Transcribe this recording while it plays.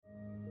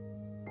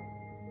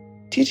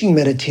Teaching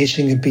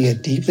meditation can be a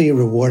deeply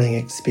rewarding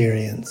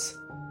experience.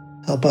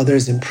 Help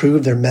others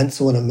improve their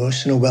mental and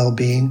emotional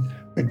well-being,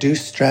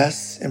 reduce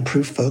stress,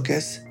 improve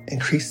focus,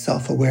 increase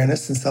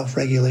self-awareness and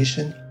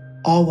self-regulation,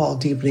 all while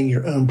deepening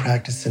your own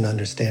practice and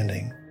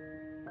understanding.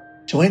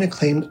 Join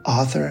acclaimed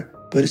author,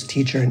 Buddhist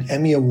teacher, and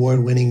Emmy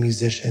Award-winning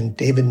musician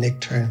David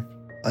Nichtern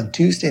on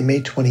Tuesday,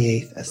 May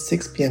 28th at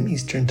 6 p.m.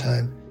 Eastern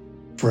Time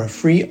for a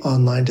free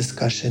online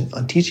discussion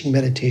on teaching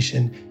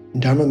meditation in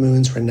Dharma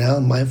Moon's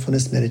renowned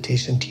mindfulness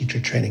meditation teacher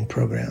training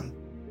program.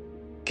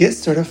 Get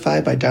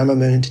certified by Dharma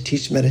Moon to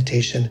teach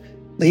meditation,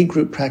 lead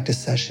group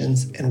practice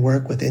sessions, and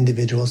work with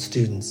individual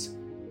students.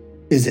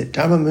 Visit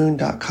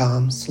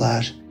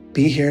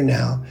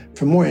dharmamoon.com/BeHereNow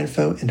for more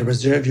info and to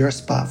reserve your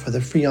spot for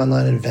the free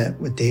online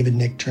event with David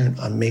Nichtern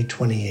on May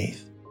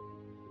 28th.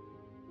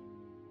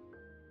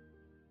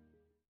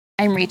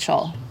 I'm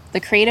Rachel, the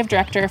creative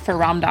director for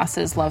Ram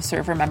Dass's Love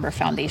Serve Remember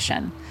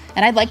Foundation,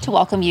 and I'd like to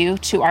welcome you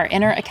to our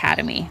Inner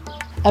Academy,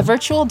 a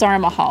virtual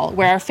Dharma hall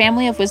where our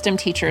family of wisdom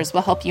teachers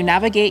will help you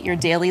navigate your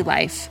daily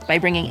life by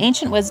bringing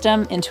ancient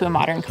wisdom into a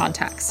modern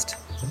context.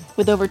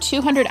 With over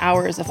 200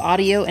 hours of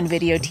audio and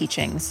video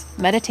teachings,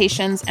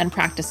 meditations, and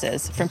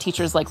practices from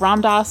teachers like Ram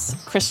Dass,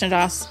 Krishna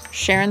Das,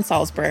 Sharon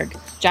Salzberg,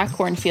 Jack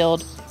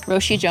Kornfield,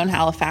 Roshi Joan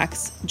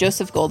Halifax,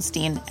 Joseph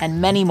Goldstein, and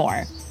many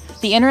more,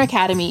 the Inner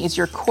Academy is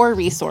your core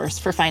resource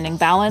for finding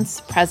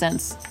balance,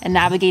 presence, and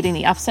navigating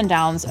the ups and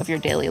downs of your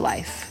daily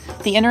life.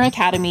 The Inner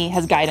Academy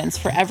has guidance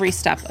for every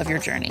step of your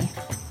journey.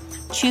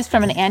 Choose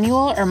from an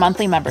annual or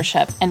monthly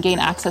membership and gain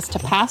access to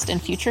past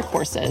and future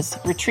courses,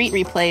 retreat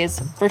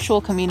replays,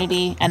 virtual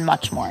community, and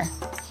much more.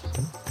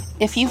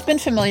 If you've been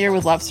familiar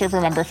with Love Serve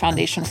Remember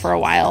Foundation for a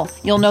while,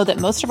 you'll know that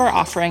most of our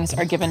offerings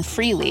are given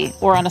freely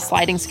or on a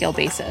sliding scale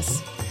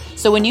basis.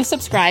 So when you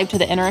subscribe to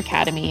the Inner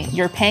Academy,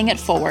 you're paying it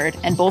forward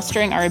and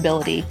bolstering our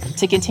ability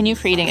to continue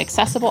creating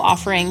accessible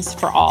offerings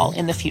for all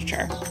in the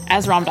future,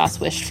 as Ram Dass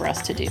wished for us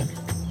to do.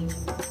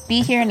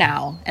 Be here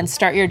now and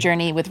start your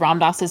journey with Ram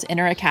Dass's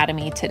Inner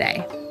Academy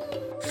today.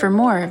 For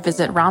more,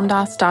 visit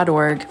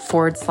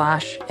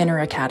ramdass.org/Inner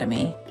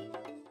Academy.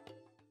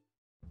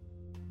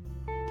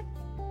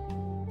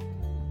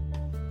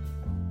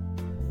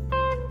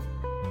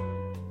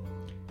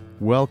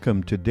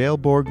 Welcome to Dale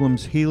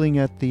Borglum's Healing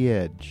at the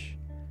Edge.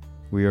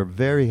 We are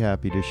very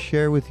happy to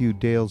share with you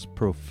Dale's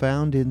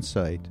profound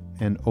insight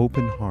and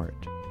open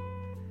heart.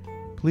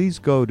 Please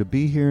go to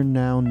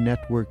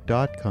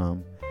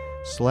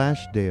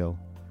BeHereNowNetwork.com/Dale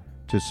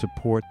to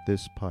support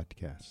this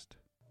podcast.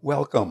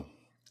 Welcome.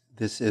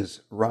 This is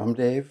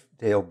Ramdev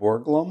Dale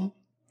Borglum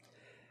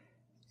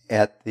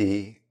at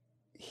the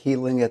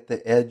Healing at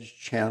the Edge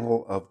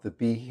channel of the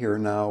Be Here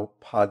Now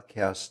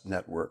podcast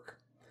network.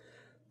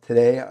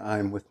 Today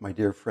I'm with my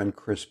dear friend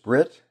Chris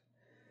Britt,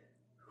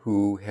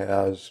 who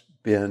has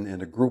been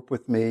in a group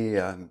with me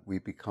and we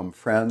become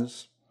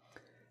friends.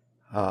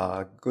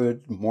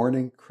 Good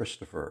morning,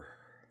 Christopher.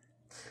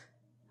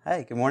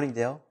 Hi, good morning,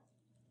 Dale.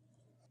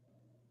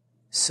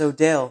 So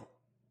Dale,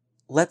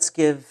 let's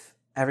give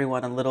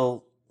everyone a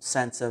little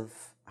sense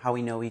of how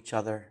we know each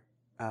other,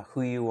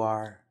 who you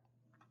are,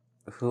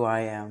 who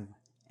I am,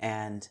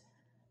 and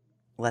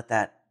let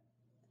that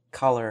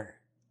color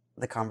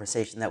the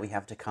conversation that we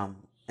have to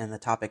come. And the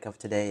topic of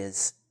today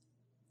is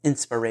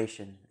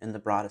inspiration in the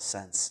broadest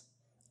sense.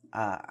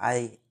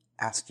 I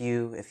asked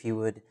you if you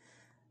would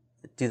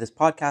do this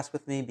podcast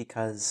with me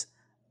because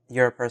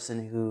you're a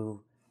person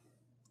who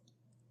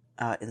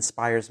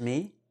inspires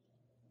me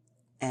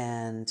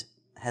and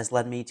has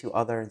led me to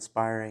other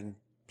inspiring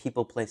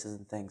people, places,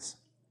 and things.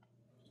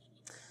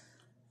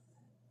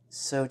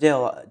 So,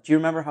 Dale, do you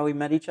remember how we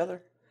met each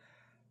other?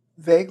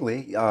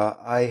 Vaguely.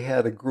 I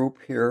had a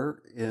group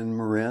here in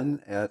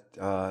Marin at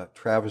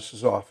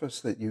Travis's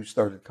office that you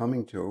started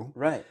coming to.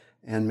 Right.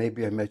 And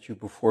maybe I met you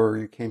before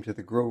you came to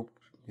the group.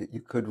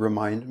 You could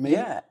remind me?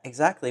 Yeah,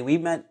 exactly. We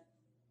met,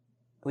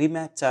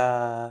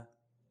 that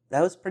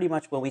was pretty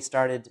much when we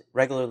started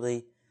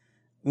regularly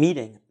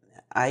meeting.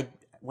 I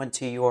went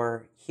to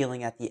your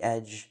Healing at the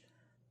Edge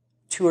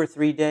 2 or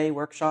 3 day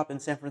workshop in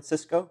San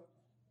Francisco.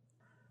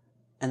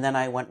 And then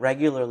I went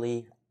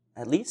regularly,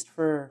 at least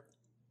for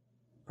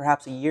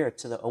perhaps a year,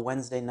 to a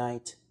Wednesday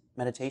night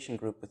meditation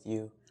group with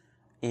you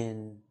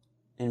in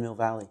Mill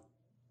Valley.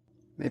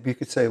 Maybe you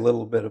could say a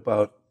little bit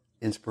about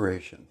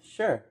inspiration.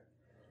 Sure.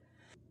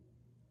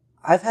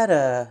 I've had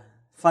a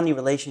funny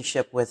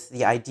relationship with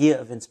the idea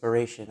of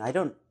inspiration.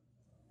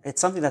 It's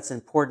something that's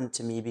important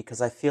to me because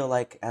I feel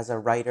like as a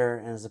writer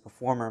and as a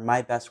performer,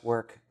 my best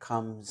work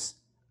comes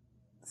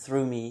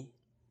through me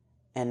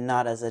and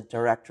not as a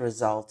direct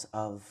result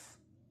of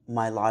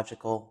my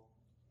logical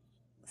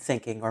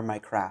thinking or my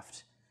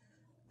craft.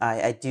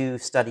 I do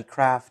study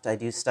craft, I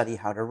do study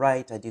how to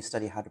write, I do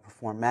study how to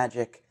perform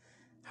magic,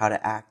 how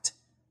to act.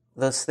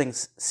 Those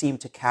things seem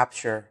to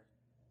capture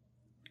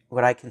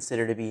what I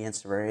consider to be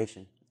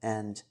inspiration.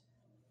 And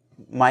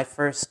my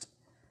first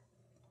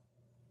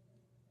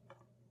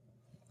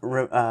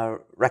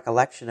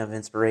recollection of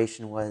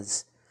inspiration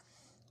was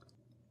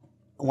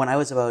when I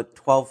was about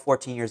 12,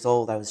 14 years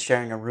old. I was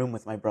sharing a room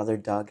with my brother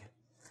Doug,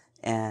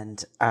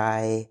 and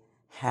I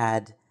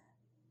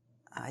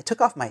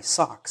took off my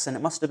socks, and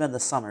it must have been the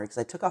summer, because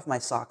I took off my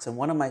socks, and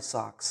one of my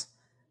socks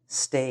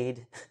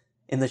stayed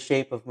in the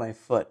shape of my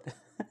foot.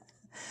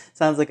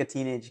 Sounds like a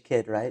teenage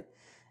kid, right?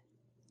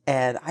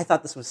 And I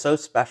thought this was so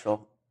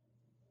special.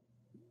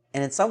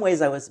 And in some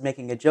ways I was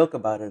making a joke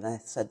about it, and I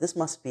said, this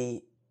must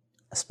be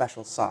a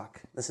special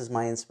sock. This is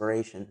my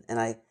inspiration. And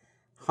I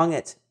hung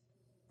it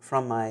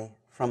from my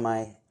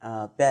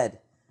bed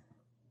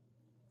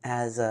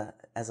as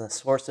a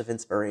source of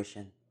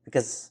inspiration,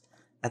 because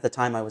at the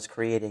time I was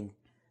creating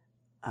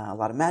a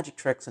lot of magic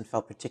tricks and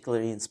felt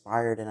particularly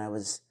inspired, and it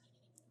was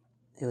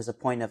a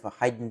point of a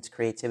heightened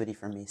creativity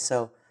for me.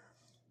 So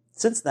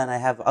since then I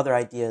have other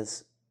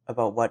ideas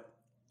about what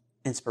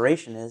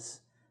inspiration is,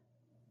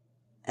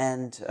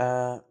 and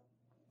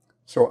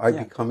so I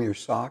become your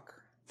sock?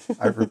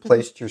 I've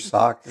replaced your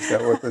sock? Is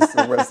that what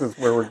this is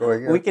where we're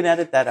going here? We can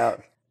edit that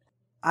out.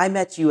 I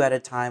met you at a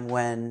time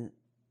when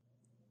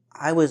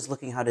I was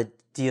looking how to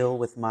deal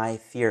with my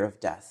fear of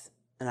death,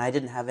 and I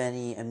didn't have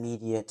any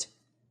immediate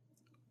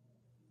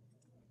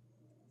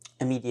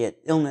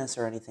illness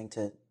or anything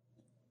to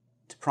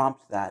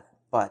prompt that,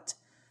 but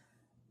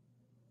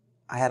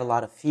I had a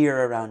lot of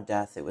fear around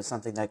death. It was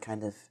something that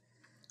kind of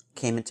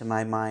came into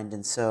my mind,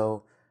 and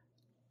so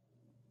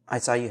I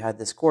saw you had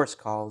this course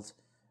called,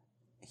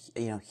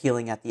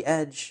 Healing at the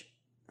Edge.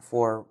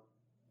 It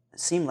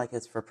seemed like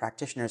it's for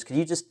practitioners. Could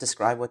you just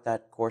describe what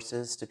that course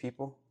is to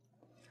people?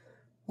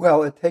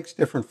 Well, it takes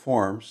different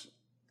forms,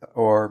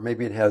 or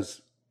maybe it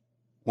has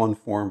one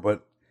form,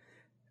 but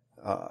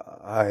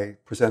I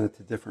present it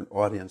to different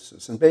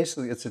audiences. And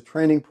basically, it's a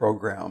training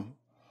program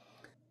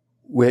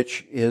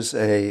which is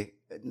a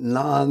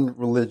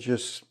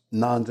non-religious,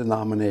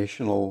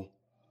 non-denominational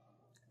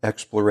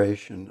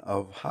exploration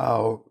of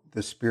how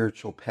the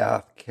spiritual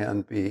path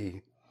can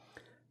be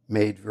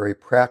made very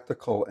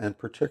practical and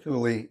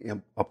particularly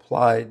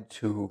applied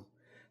to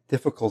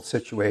difficult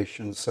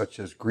situations such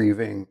as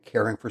grieving,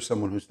 caring for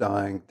someone who's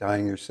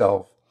dying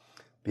yourself,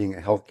 being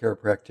a healthcare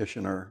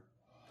practitioner.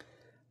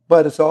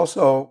 But it's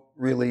also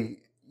really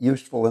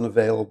useful and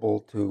available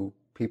to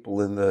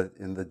people in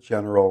the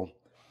general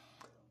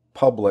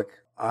public.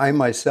 I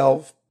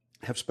myself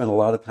have spent a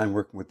lot of time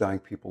working with dying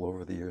people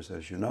over the years,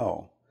 as you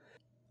know.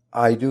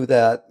 I do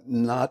that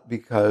not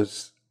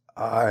because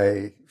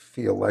I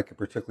feel like a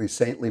particularly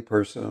saintly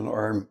person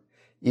or I'm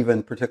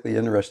even particularly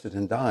interested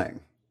in dying,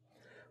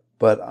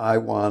 but I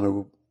want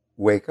to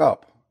wake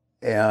up.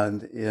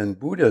 And in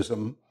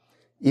Buddhism,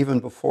 even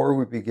before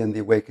we begin the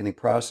awakening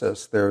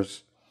process,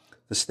 there's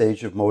the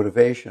stage of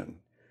motivation,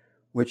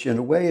 which in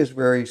a way is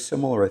very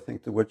similar, I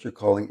think, to what you're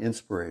calling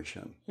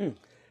inspiration.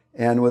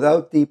 And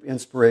without deep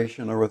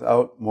inspiration or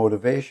without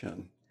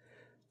motivation,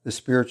 the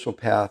spiritual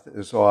path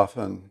is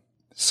often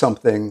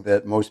something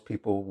that most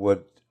people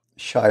would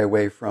shy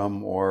away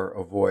from or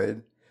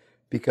avoid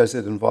because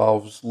it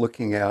involves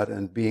looking at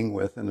and being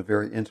with in a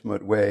very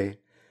intimate way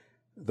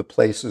the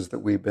places that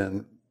we've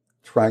been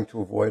trying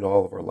to avoid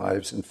all of our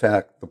lives. In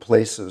fact, the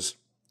places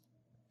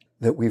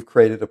that we've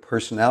created a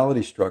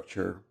personality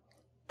structure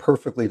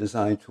perfectly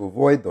designed to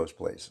avoid those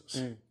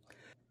places.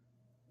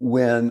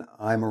 When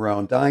I'm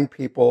around dying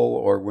people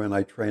or when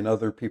I train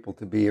other people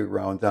to be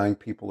around dying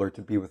people or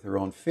to be with their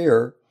own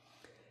fear,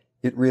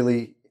 it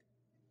really,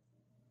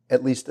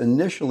 at least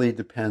initially,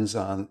 depends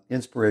on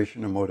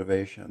inspiration and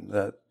motivation.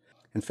 That,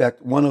 in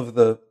fact, one of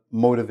the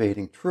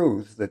motivating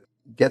truths that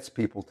gets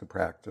people to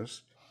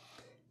practice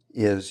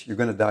is you're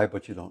going to die,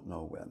 but you don't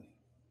know when.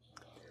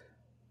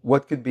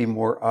 What could be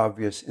more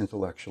obvious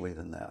intellectually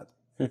than that?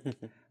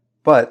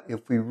 But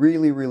if we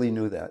really, really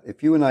knew that,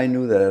 if you and I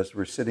knew that as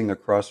we're sitting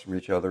across from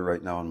each other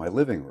right now in my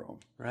living room,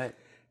 right,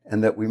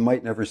 and that we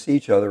might never see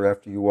each other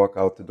after you walk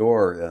out the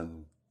door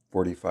in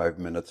 45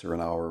 minutes or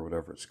an hour or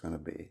whatever it's going to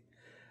be,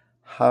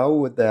 how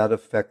would that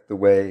affect the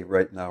way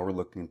right now we're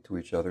looking into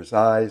each other's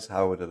eyes?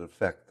 How would it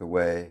affect the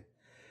way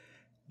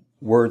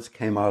words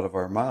came out of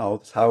our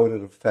mouths? How would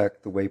it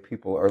affect the way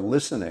people are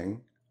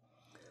listening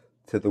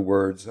to the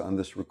words on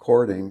this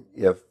recording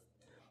if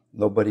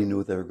nobody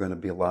knew they were going to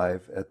be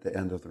alive at the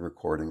end of the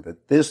recording?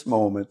 That this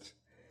moment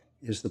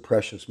is the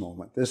precious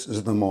moment. This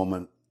is the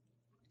moment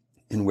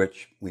in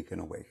which we can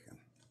awaken.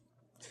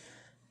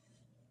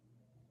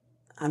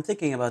 I'm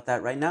thinking about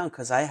that right now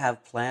because I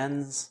have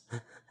plans.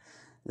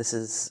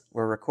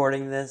 We're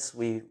recording this,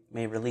 we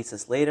may release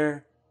this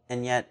later,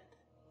 and yet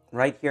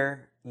right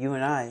here, you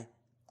and I,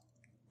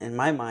 in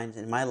my mind,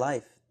 in my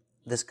life,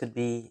 this could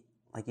be,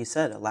 like you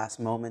said, a last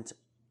moment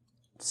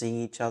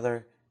seeing each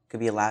other. Could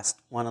be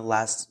one of the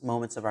last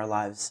moments of our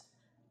lives.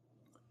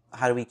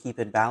 How do we keep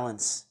in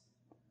balance?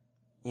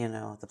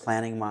 The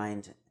planning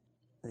mind,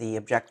 the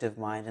objective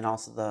mind, and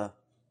also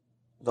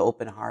the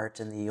open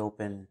heart and the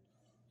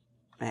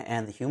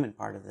human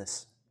part of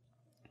this.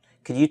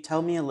 Could you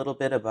tell me a little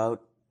bit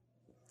about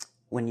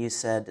when you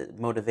said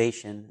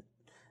motivation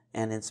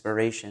and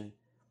inspiration?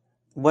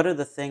 What are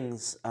the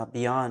things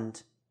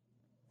beyond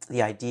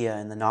the idea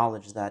and the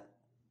knowledge that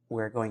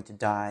we're going to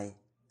die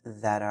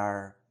that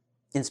are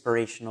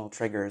inspirational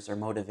triggers or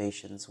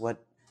motivations?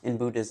 What in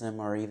Buddhism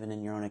or even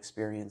in your own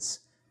experience.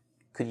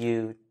 Could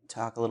you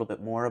talk a little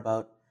bit more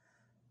about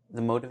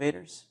the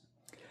motivators?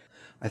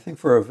 I think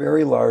for a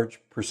very large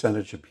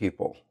percentage of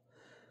people,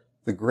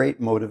 the great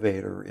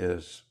motivator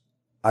is,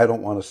 I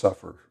don't want to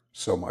suffer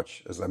so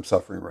much as I'm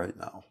suffering right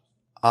now.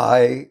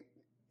 I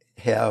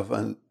have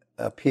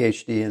a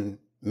PhD in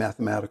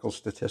mathematical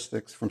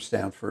statistics from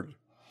Stanford.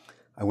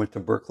 I went to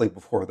Berkeley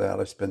before that.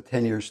 I spent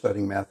 10 years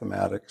studying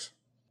mathematics.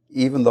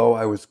 Even though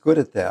I was good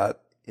at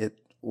that, it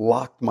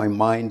locked my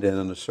mind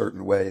in a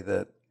certain way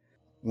that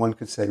one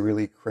could say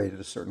really created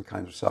a certain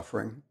kind of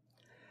suffering.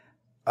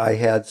 I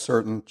had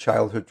certain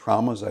childhood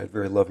traumas. I had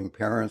very loving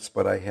parents,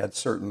 but I had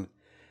certain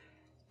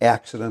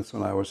accidents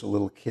when I was a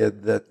little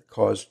kid that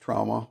caused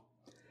trauma.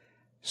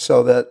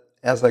 So that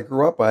as I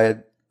grew up, I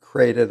had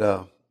created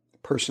a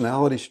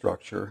personality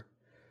structure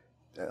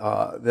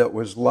that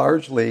was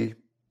largely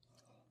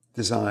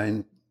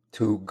designed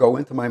to go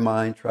into my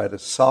mind, try to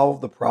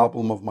solve the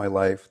problem of my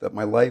life, that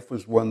my life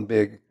was one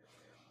big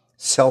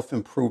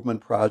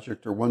self-improvement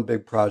project or one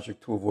big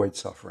project to avoid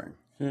suffering.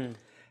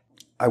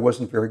 I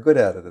wasn't very good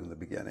at it in the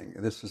beginning.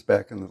 This was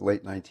back in the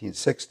late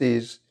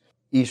 1960s.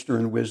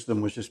 Eastern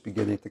wisdom was just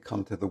beginning to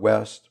come to the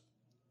West.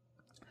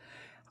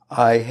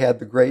 I had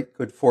the great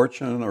good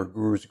fortune or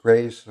Guru's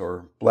grace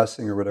or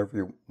blessing or whatever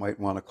you might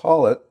want to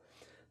call it,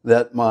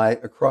 that my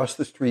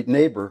across-the-street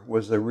neighbor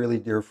was a really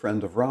dear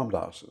friend of Ram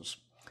Dass's.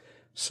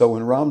 So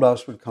when Ram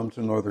Dass would come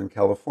to Northern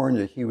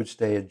California, he would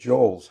stay at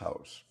Joel's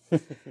house.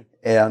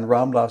 And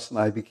Ram Dass and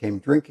I became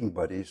drinking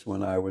buddies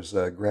when I was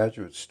a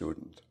graduate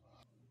student.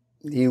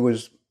 He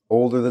was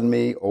older than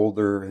me,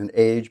 older in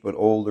age, but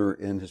older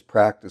in his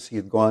practice. He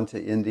had gone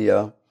to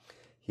India.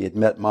 He had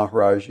met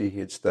Maharaji. He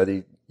had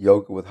studied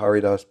yoga with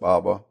Haridas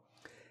Baba.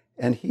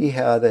 And he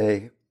had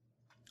a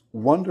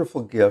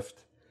wonderful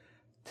gift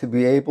to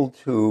be able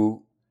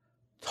to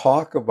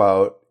talk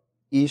about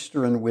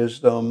Eastern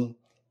wisdom,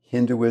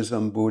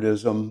 Hinduism,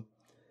 Buddhism,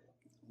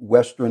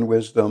 Western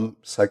wisdom,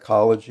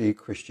 psychology,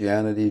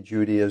 Christianity,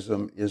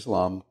 Judaism,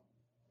 Islam,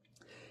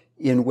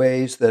 in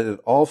ways that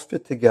it all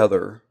fit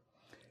together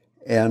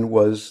and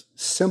was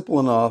simple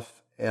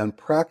enough and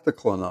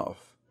practical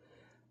enough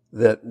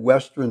that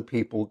Western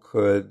people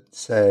could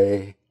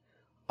say,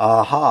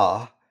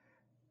 aha,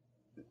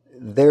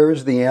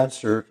 there's the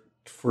answer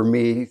for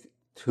me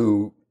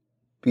to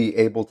be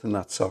able to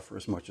not suffer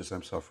as much as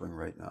I'm suffering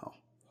right now.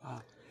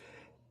 Wow.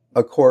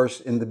 Of course,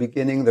 in the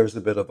beginning, there's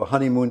a bit of a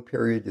honeymoon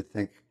period. You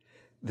think,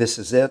 this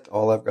is it.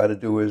 All I've got to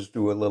do is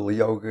do a little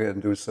yoga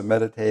and do some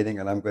meditating,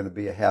 and I'm going to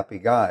be a happy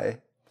guy.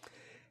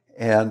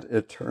 And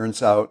it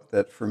turns out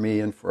that for me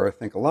and for, I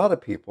think, a lot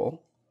of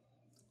people,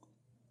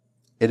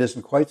 it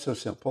isn't quite so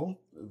simple,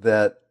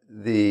 that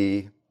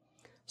the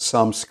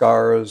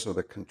samskaras or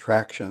the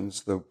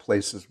contractions, the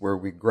places where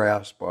we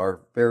grasp,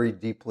 are very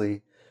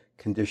deeply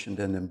conditioned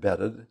and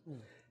embedded.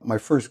 My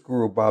first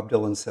guru, Bob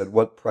Dylan, said,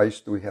 what price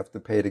do we have to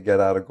pay to get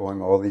out of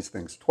going all these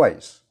things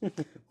twice?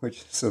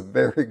 Which is a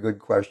very good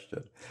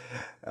question.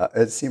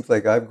 It seems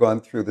like I've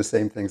gone through the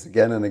same things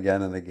again and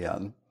again and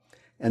again.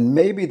 And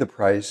maybe the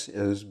price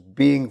is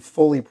being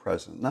fully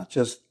present, not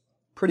just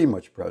pretty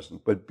much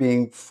present, but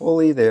being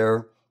fully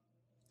there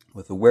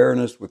with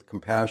awareness, with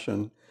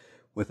compassion,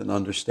 with an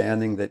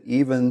understanding that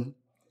even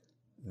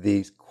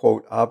these,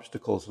 quote,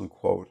 obstacles,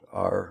 unquote,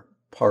 are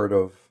part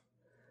of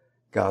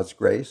God's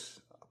grace,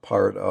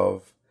 part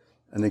of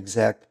an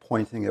exact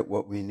pointing at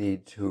what we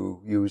need to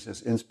use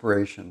as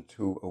inspiration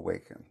to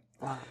awaken.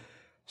 Wow.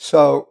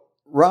 So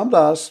Ram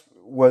Dass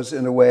was,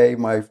 in a way,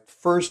 my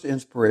first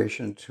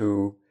inspiration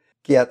to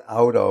get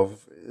out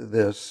of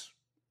this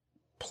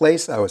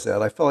place I was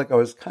at. I felt like I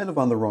was kind of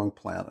on the wrong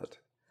planet.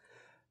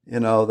 You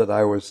know, that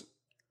I was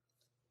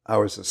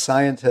a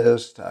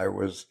scientist, I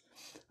was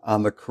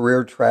on the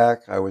career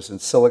track, I was in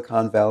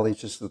Silicon Valley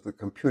just as the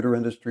computer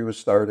industry was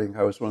starting.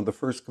 I was one of the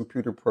first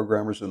computer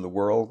programmers in the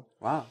world.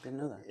 Wow, didn't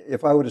know that.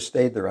 If I would have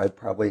stayed there, I'd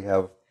probably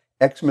have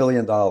X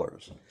million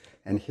dollars.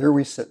 And here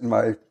we sit in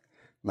my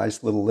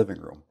nice little living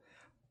room.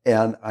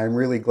 And I'm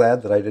really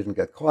glad that I didn't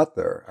get caught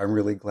there. I'm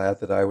really glad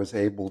that I was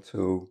able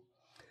to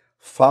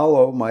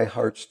follow my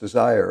heart's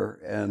desire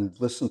and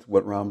listen to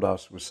what Ram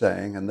Dass was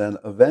saying. And then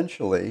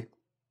eventually,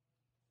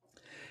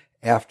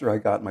 after I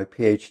got my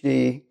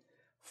PhD,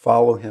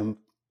 follow him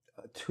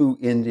to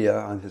India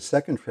on his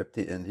second trip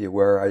to India,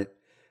 where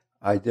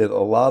I did a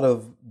lot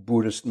of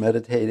Buddhist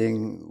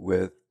meditating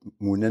with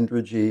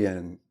Munindraji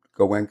and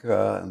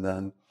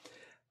Goenka,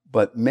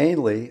 but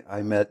mainly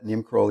I met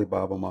Neem Karoli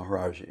Baba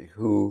Maharaji,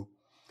 who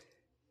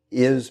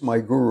is my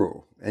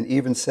guru. And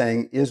even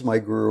saying is my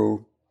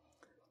guru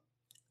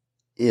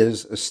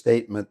is a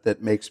statement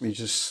that makes me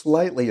just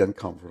slightly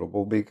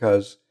uncomfortable,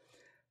 because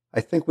I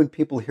think when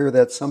people hear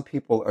that, some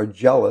people are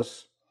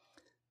jealous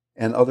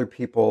and other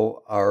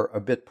people are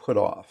a bit put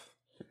off.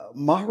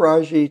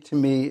 Maharaji, to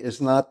me, is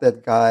not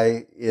that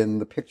guy in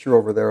the picture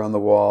over there on the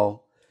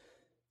wall.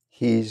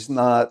 He's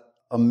not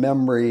a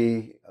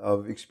memory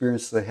of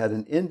experiences I had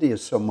in India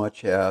so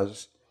much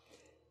as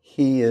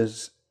he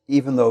is,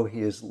 even though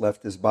he has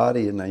left his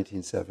body in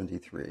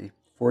 1973,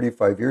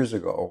 45 years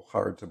ago,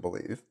 hard to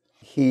believe.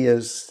 He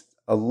is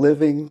a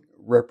living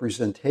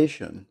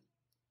representation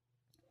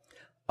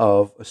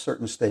of a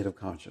certain state of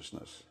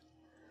consciousness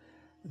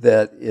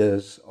that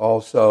is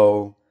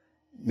also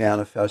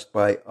manifest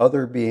by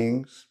other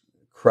beings,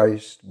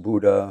 Christ,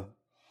 Buddha,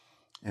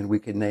 and we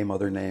could name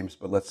other names,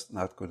 but let's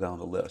not go down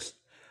the list.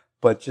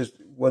 But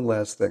just one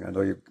last thing. I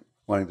know you're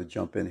wanting to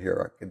jump in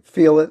here. I can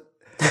feel it.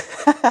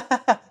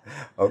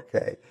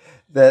 Okay.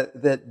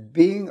 That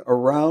being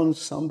around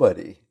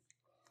somebody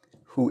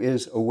who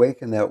is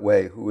awake in that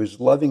way, who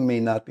is loving me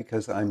not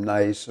because I'm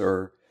nice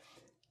or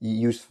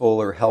useful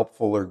or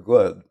helpful or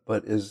good,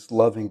 but is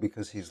loving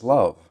because he's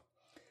love,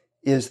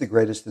 is the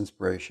greatest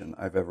inspiration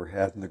I've ever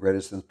had and the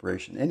greatest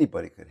inspiration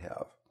anybody could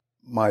have.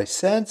 My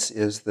sense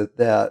is that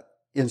that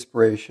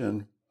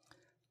inspiration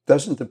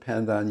doesn't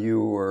depend on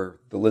you or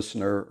the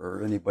listener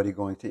or anybody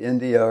going to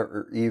India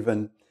or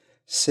even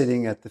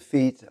sitting at the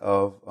feet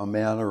of a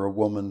man or a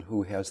woman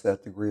who has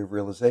that degree of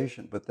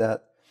realization, but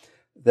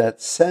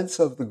that sense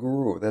of the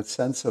guru, that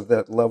sense of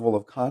that level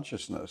of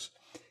consciousness,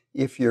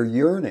 if you're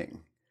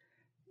yearning,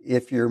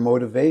 if your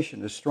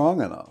motivation is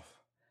strong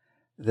enough,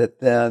 that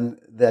then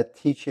that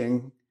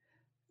teaching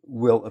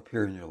will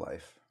appear in your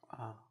life.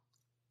 Wow.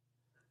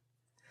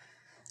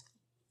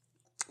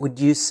 Would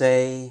you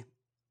say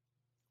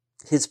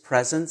his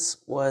presence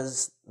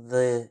was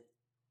the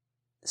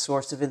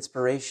source of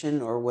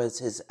inspiration, or was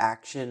his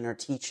action or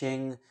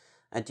teaching?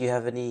 Do you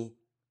have any,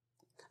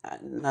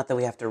 not that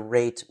we have to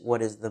rate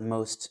what is the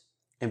most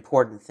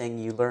important thing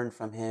you learned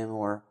from him,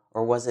 or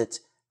was it,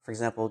 for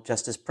example,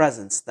 just his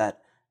presence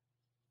that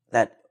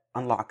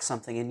unlocked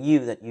something in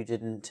you that you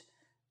didn't,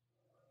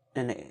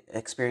 an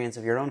experience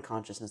of your own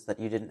consciousness that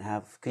you didn't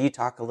have? Could you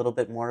talk a little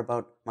bit more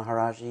about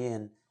Maharaji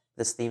and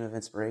this theme of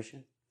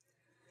inspiration?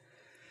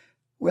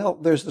 Well,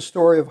 there's the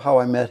story of how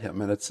I met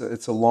him, and it's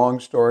a long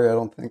story. I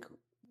don't think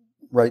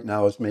right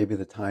now is maybe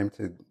the time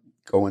to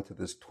go into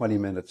this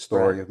 20-minute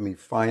story of me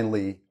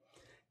finally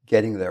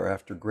getting there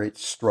after great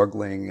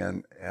struggling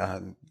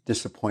and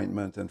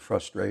disappointment and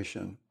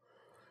frustration.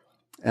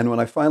 And when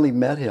I finally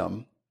met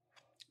him,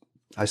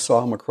 I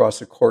saw him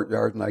across a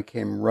courtyard, and I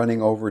came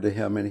running over to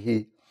him, and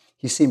he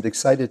seemed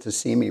excited to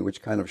see me,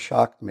 which kind of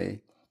shocked me.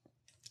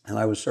 And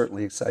I was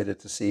certainly excited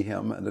to see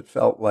him, and it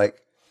felt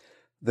like,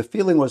 the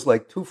feeling was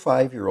like two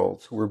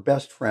 5-year-olds who were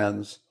best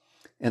friends,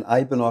 and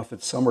I'd been off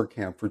at summer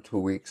camp for 2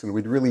 weeks, and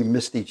we'd really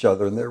missed each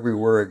other, and there we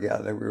were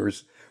again, and we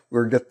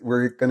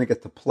were going to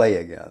get to play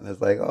again.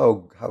 It's like,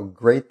 oh, how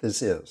great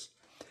this is.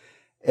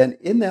 And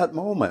in that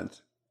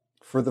moment,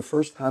 for the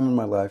first time in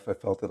my life, I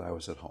felt that I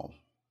was at home.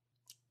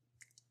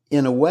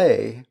 In a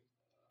way,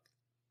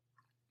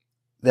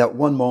 that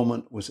one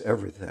moment was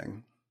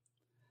everything.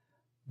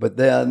 But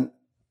then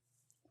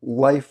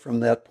life from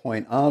that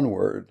point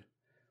onward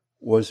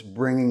was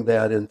bringing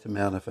that into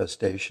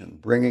manifestation,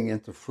 bringing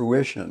into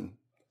fruition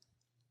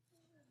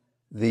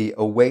the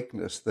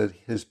awakeness that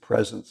his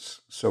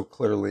presence so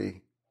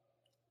clearly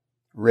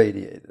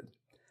radiated.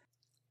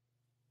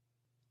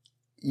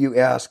 You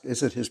ask,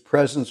 is it his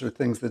presence or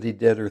things that he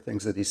did or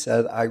things that he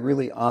said? I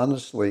really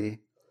honestly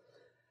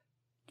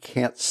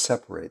can't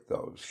separate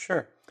those.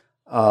 Sure.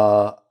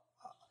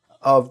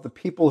 Of the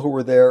people who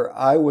were there,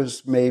 I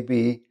was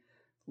maybe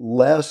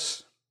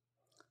less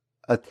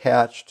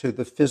attached to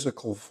the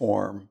physical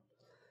form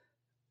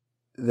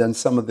than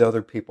some of the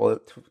other people.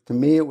 To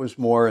me, it was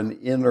more an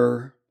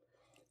inner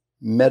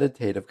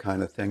meditative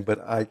kind of thing, but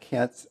I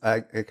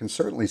can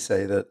certainly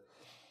say that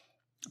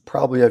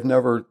probably I've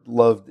never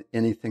loved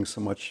anything so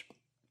much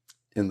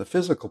in the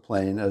physical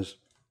plane as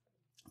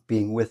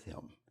being with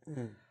him.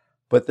 Mm.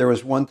 But there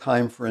was one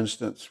time, for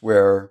instance,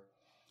 where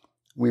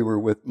we were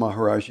with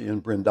Maharaji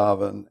in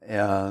Vrindavan,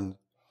 and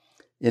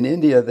in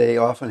India, they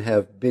often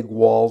have big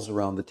walls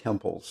around the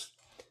temples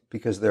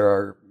because there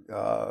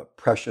are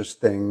precious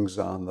things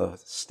on the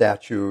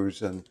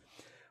statues, and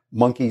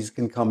monkeys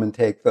can come and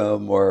take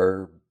them,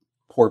 or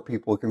poor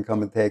people can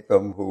come and take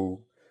them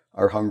who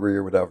are hungry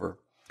or whatever.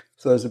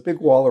 So there's a big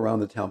wall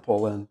around the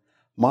temple, and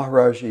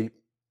Maharaji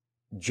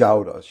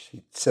jowed us.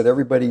 He said,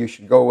 everybody, you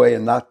should go away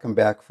and not come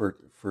back for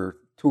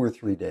 2 or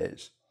 3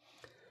 days.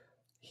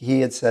 He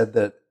had said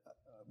that,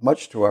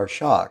 much to our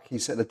shock, he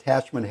said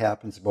attachment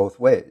happens both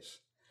ways.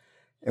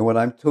 And when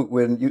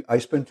I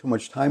spend too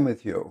much time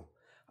with you,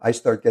 I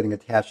start getting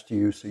attached to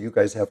you, so you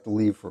guys have to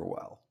leave for a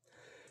while.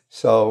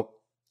 So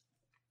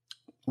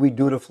we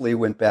dutifully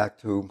went back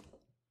to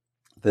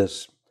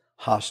this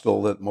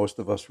hostel that most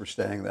of us were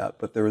staying at.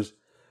 But there was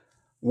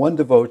one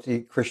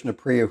devotee, Krishna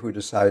Priya, who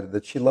decided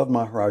that she loved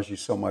Maharaji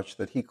so much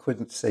that he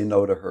couldn't say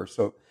no to her.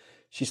 So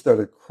she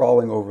started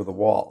crawling over the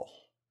wall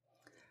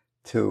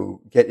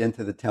to get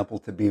into the temple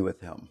to be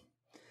with him.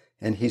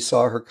 And he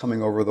saw her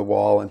coming over the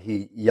wall, and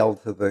he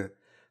yelled to the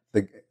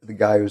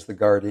guy who's the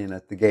guardian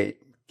at the gate,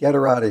 "Get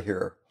her out of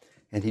here."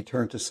 And he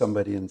turned to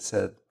somebody and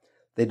said,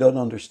 "They don't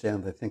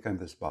understand. They think I'm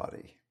this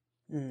body."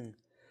 Mm.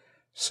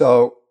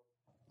 So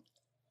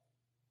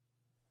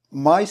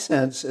my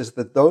sense is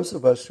that those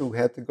of us who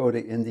had to go to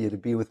India to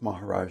be with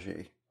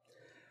Maharaji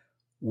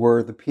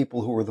were the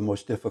people who were the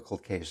most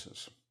difficult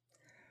cases.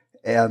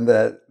 And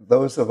that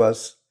those of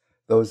us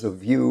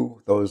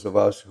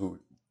who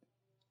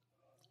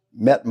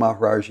met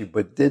Maharaji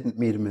but didn't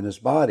meet him in his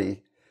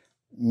body,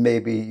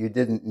 maybe you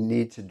didn't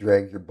need to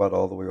drag your butt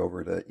all the way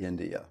over to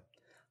India.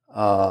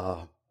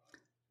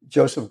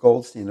 Joseph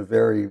Goldstein, a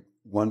very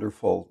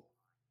wonderful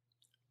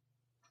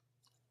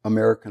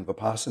American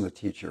Vipassana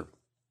teacher,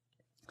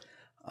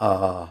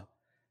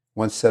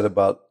 once said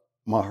about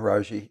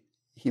Maharaji,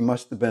 he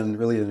must have been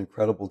really an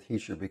incredible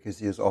teacher because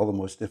he has all the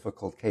most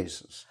difficult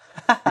cases,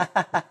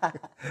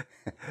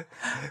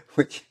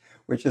 which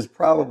is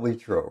probably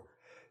true.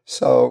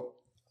 So,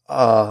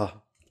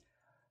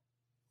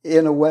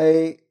 in a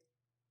way,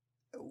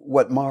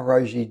 what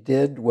Maharaji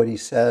did, what he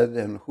said,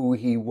 and who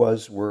he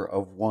was were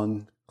of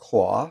one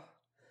cloth.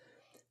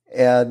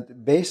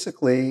 And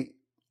basically,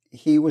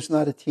 he was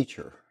not a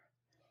teacher.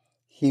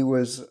 He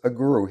was a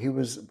guru.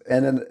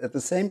 At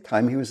the same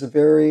time, he was a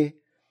very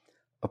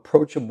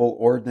approachable,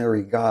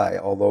 ordinary guy,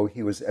 although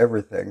he was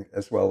everything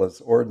as well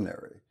as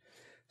ordinary.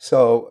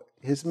 So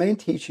his main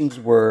teachings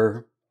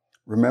were,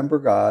 remember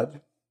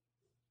God.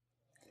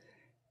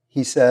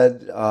 He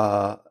said,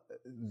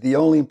 the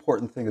only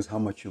important thing is how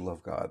much you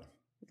love God,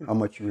 how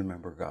much you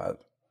remember God.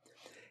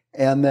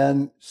 And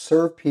then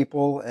serve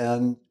people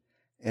and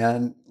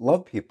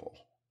love people.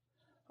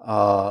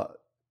 The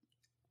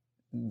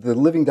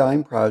Living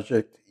Dying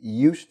Project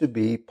used to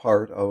be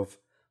part of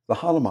the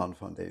Hanuman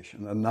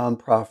Foundation, a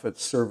nonprofit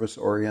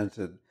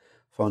service-oriented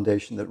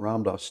foundation that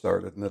Ram Dass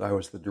started and that I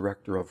was the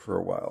director of for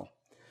a while.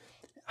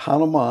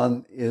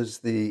 Hanuman is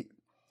the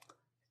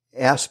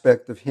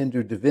aspect of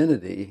Hindu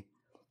divinity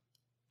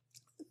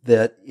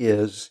that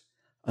is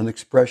an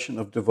expression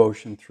of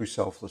devotion through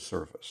selfless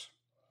service.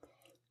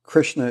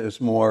 Krishna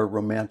is more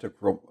romantic,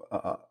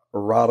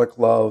 erotic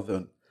love,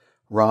 and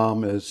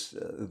Ram is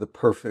the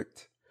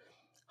perfect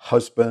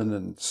husband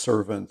and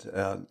servant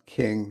and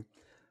king.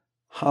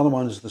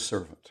 Hanuman is the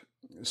servant.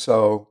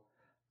 So,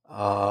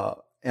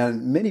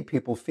 and many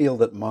people feel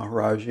that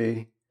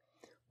Maharaji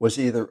was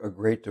either a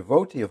great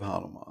devotee of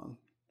Hanuman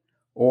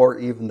or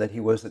even that he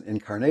was an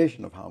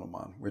incarnation of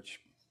Hanuman, which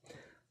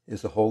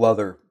is a whole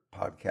other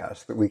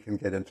podcast that we can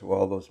get into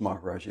all those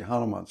Maharaji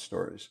Hanuman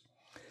stories.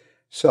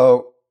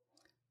 So,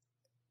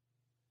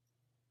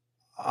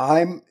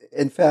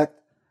 in fact,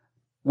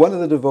 one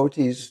of the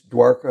devotees,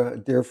 Dwarka, a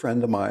dear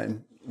friend of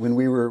mine, when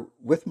we were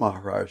with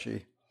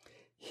Maharaji,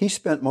 he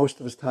spent most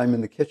of his time in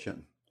the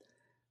kitchen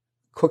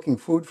cooking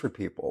food for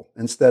people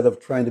instead of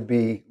trying to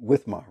be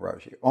with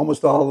Maharaji.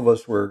 Almost all of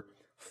us were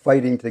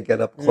fighting to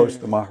get up close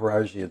to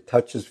Maharaji and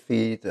touch his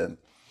feet and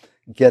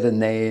get a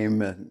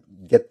name and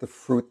get the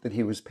fruit that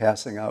he was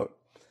passing out,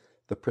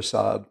 the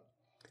prasad.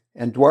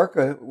 And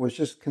Dwarka was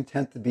just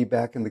content to be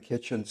back in the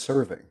kitchen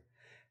serving.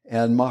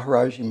 And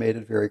Maharaji made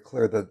it very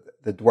clear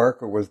that the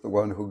Dwarka was the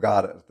one who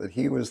got it, that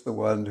he was the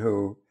one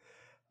who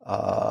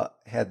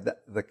had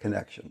the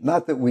connection.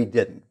 Not that we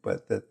didn't,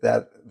 but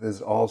that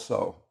is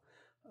also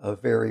a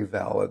very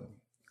valid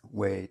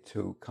way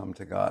to come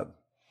to God.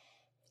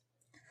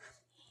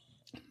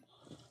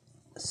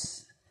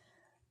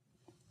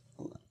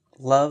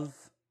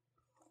 Love,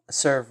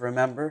 serve,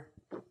 remember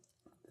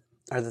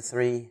are the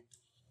three.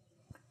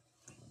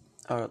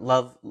 Or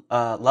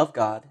love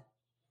God,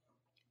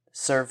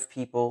 serve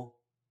people,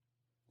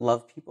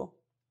 love people.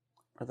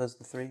 Are those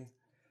the three?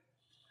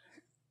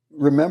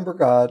 Remember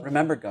God.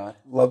 Remember God.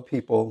 Love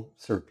people,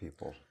 serve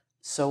people.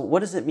 So what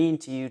does it mean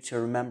to you to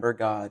remember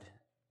God?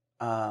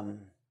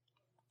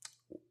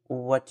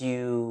 What do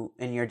you,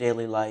 in your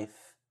daily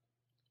life,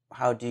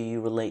 how do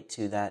you relate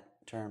to that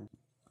term?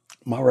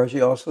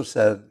 Maharaji also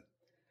said,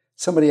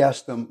 somebody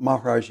asked him,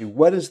 Maharaji,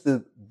 what is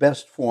the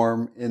best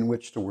form in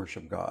which to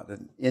worship God?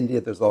 In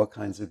India, there's all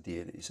kinds of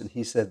deities. And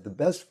he said, the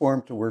best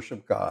form to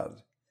worship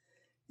God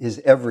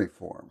is every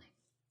form.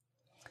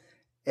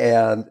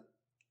 And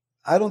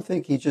I don't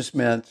think he just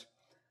meant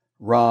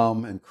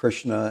Ram and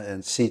Krishna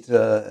and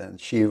Sita and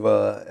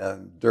Shiva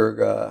and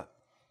Durga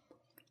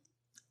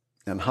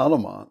and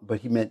Hanuman,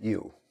 but he meant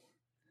you.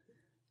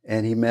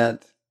 And he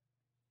meant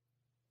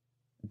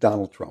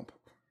Donald Trump.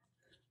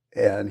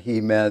 And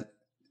he meant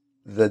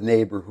the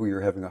neighbor who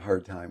you're having a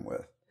hard time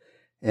with.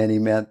 And he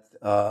meant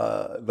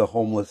the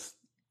homeless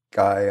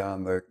guy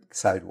on the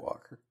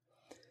sidewalk.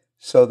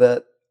 So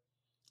that,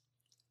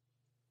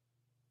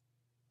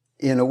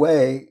 in a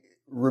way,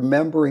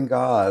 remembering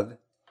God,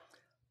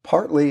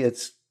 partly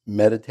it's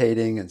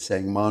meditating and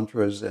saying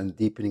mantras and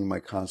deepening my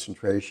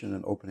concentration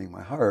and opening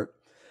my heart,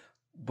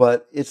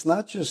 but it's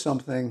not just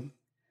something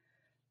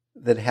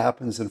that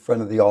happens in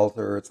front of the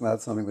altar. It's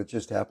not something that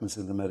just happens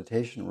in the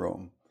meditation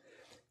room.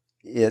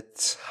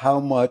 It's how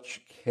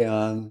much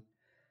can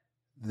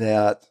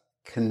that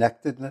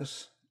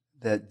connectedness,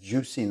 that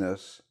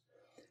juiciness,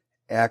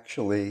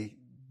 actually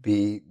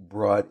be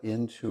brought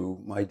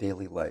into my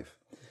daily life.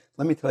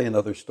 Let me tell you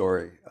another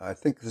story. I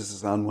think this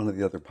is on one of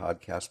the other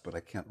podcasts, but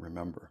I can't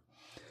remember.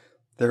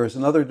 There is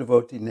another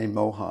devotee named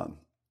Mohan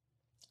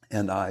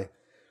and I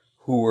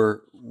who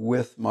were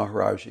with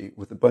Maharaji,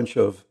 with a bunch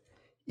of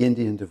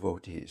Indian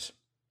devotees.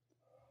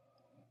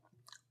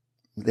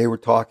 they were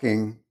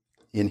talking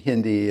in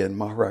Hindi, and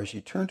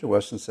Maharaji turned to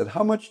us and said,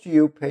 "How much do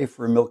you pay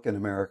for milk in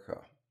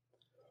America?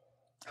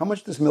 How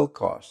much does milk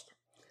cost?"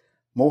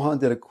 Mohan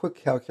did a quick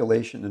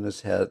calculation in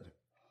his head,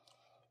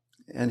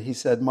 and he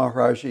said,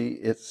 "Maharaji,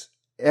 it's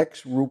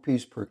X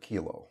rupees per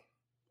kilo."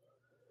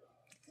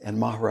 And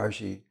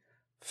Maharaji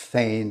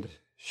feigned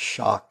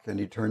shock, and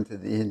he turned to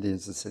the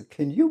Indians and said,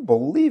 "Can you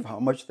believe how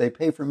much they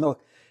pay for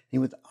milk?" He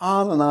went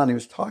on and on. He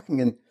was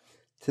talking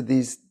to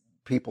these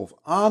people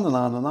on and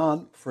on and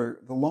on for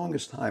the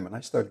longest time, and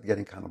I started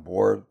getting kind of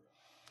bored.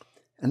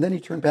 And then he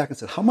turned back and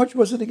said, "How much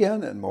was it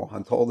again?" And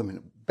Mohan told him,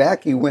 and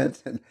back he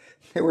went, and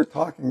they were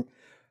talking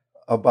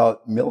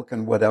about milk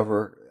and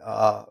whatever.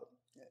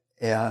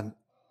 And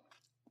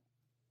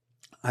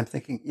I'm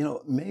thinking,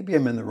 maybe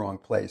I'm in the wrong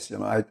place.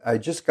 I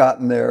just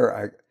gotten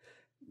there.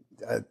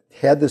 I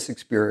had this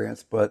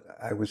experience, but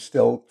I was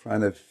still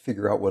trying to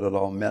figure out what it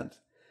all meant.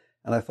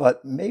 And I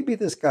thought, maybe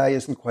this guy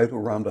isn't quite who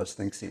Ramdas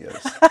thinks he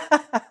is.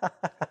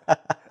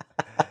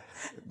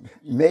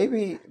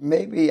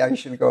 Maybe I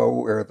should go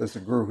where there's a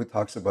guru who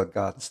talks about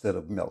God instead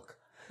of milk.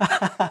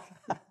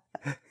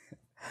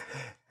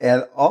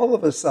 And all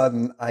of a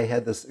sudden, I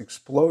had this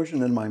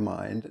explosion in my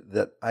mind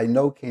that I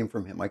know came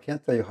from him. I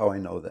can't tell you how I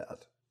know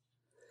that.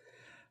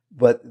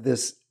 But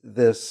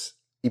this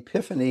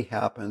epiphany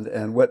happened,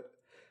 and what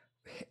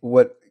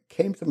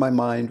came to my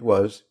mind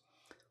was,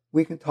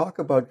 we can talk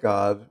about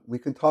God, we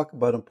can talk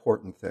about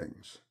important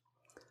things,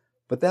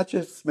 but that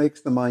just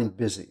makes the mind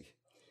busy.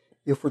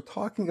 If we're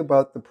talking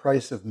about the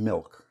price of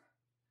milk,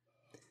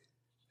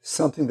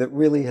 something that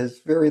really has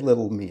very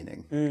little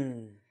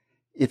meaning,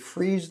 it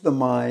frees the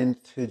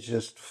mind to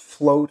just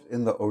float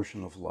in the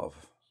ocean of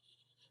love.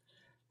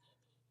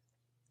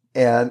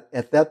 And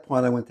at that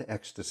point, I went to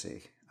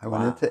ecstasy. I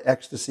went into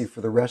ecstasy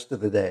for the rest of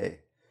the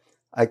day.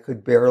 I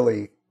could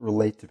barely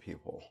relate to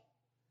people.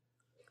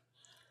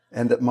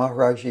 And that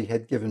Maharaji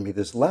had given me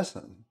this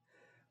lesson,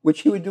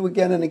 which he would do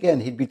again and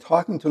again. He'd be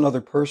talking to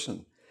another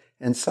person,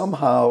 and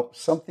somehow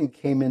something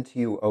came into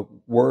you, a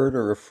word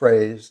or a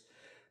phrase,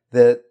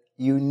 that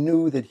you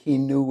knew that he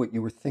knew what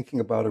you were thinking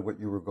about or what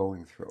you were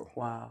going through.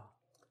 Wow.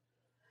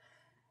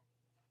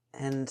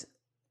 And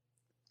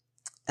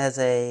as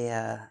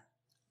a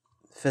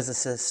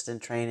physicist in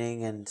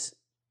training and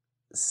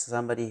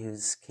somebody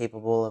who's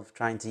capable of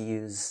trying to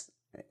use,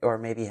 or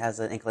maybe has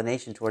an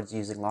inclination towards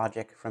using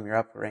logic from your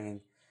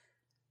upbringing,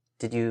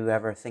 did you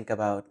ever think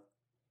about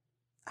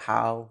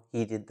how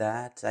he did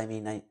that? I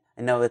mean, I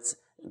know it's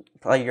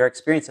probably your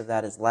experience of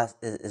that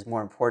is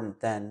more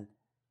important than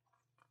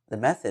the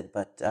method,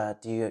 but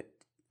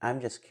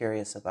I'm just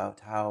curious about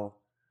how,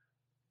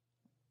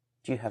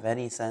 do you have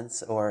any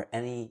sense or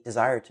any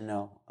desire to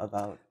know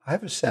about? I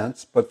have a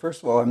sense, but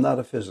first of all, I'm not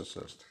a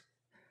physicist.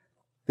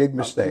 Big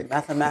mistake.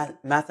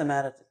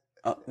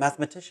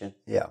 Mathematician.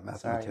 Yeah, mathematician.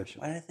 Sorry.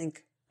 Why did I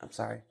think? I'm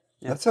sorry.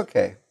 Yeah. That's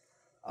okay.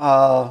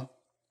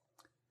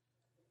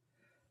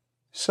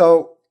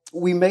 So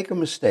we make a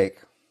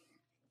mistake.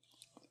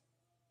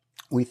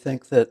 We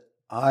think that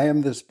I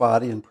am this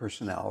body and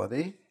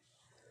personality,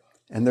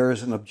 and there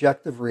is an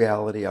objective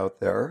reality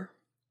out there,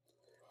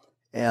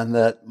 and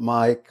that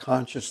my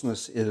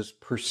consciousness is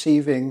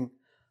perceiving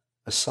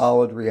a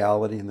solid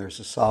reality, and there's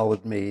a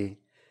solid me,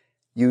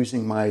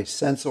 using my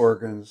sense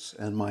organs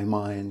and my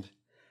mind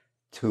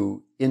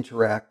to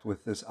interact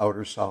with this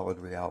outer solid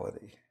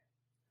reality.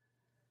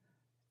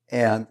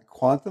 And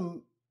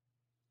quantum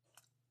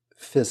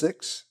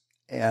physics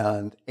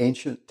and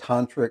ancient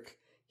tantric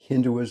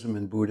Hinduism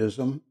and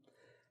Buddhism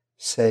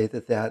say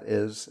that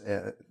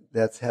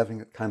that's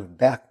having it kind of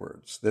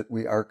backwards, that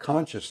we are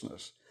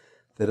consciousness,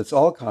 that it's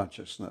all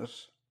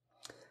consciousness,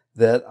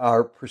 that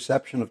our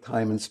perception of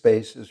time and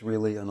space is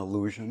really an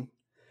illusion.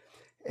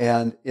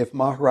 And if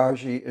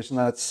Maharaji is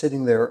not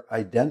sitting there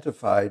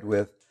identified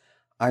with,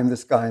 I'm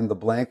this guy in the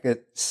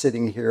blanket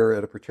sitting here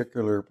at a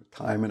particular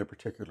time in a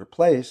particular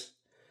place,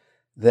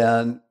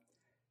 then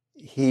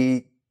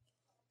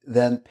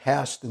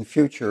past and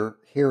future,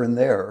 here and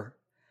there,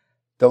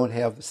 don't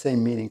have the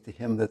same meaning to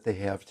him that they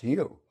have to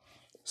you.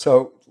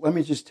 So let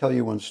me just tell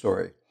you one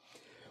story.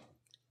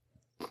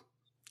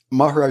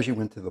 Maharaji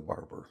went to the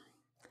barber.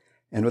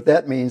 And what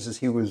that means is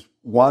he was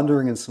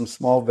wandering in some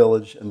small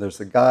village, and there's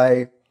a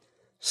guy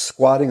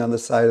squatting on the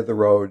side of the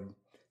road,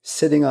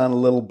 sitting on a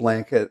little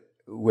blanket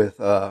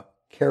with a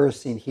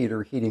kerosene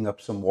heater heating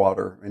up some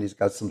water, and he's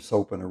got some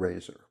soap and a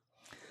razor.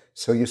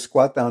 So you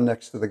squat down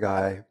next to the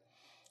guy,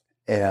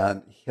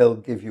 and he'll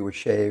give you a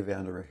shave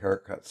and or a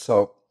haircut.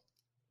 So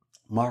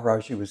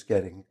Maharaji was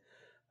getting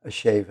a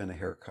shave and a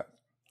haircut.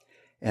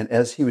 And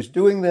as he was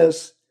doing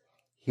this,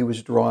 he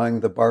was drawing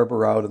the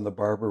barber out, and the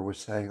barber was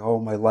saying, "Oh,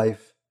 my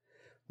life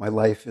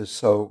is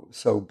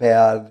so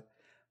bad.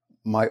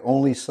 My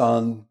only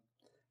son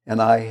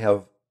and I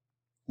have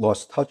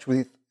lost touch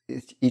with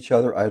each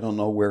other. I don't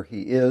know where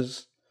he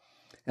is."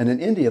 And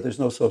in India, there's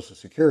no Social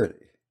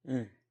Security.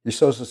 Your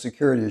Social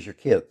Security is your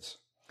kids.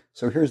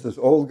 So here's this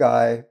old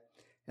guy,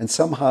 and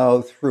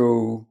somehow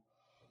through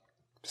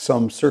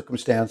some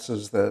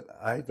circumstances that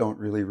I don't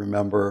really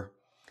remember,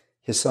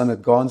 his son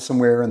had gone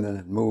somewhere and then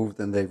had moved,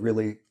 and they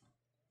really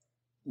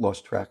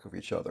lost track of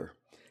each other.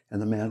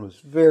 And the man was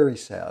very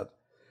sad.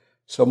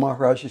 So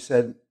Maharaji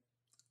said,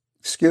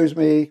 excuse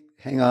me,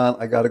 hang on,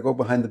 I got to go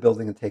behind the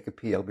building and take a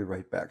pee. I'll be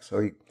right back. So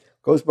he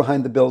goes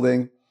behind the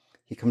building.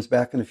 He comes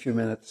back in a few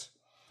minutes,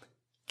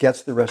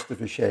 gets the rest of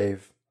his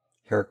shave,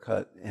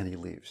 haircut, and he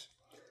leaves.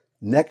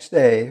 Next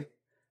day,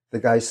 the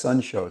guy's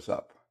son shows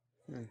up.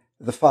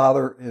 The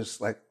father is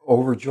like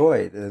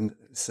overjoyed and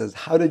says,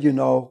 how did you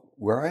know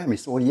where I am? He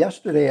said, well,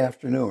 yesterday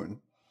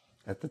afternoon,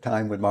 at the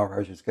time when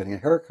Maharaj was getting a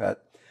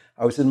haircut,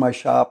 I was in my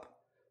shop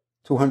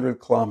 200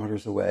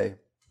 kilometers away,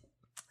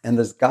 and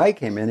this guy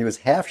came in. He was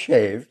half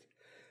shaved,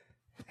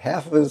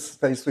 half of his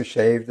face was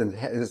shaved, and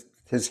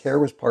his hair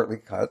was partly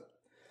cut.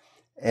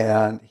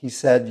 And he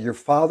said, your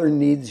father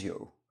needs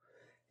you,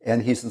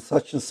 and he's in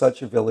such and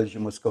such a village. You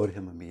must go to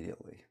him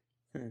immediately.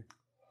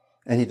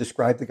 And he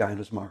described the guy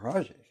as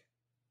Maharaji.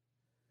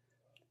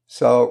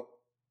 So,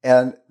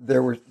 and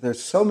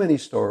there's so many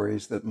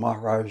stories that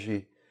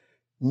Maharaji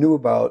knew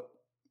about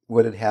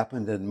what had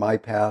happened in my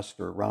past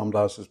or Ram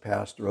Dass's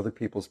past or other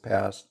people's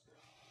past,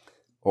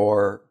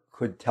 or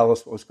could tell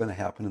us what was going to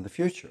happen in the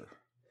future.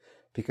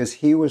 Because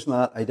he was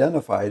not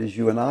identified as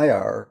you and I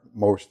are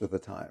most of the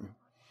time,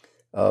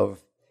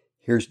 of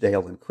here's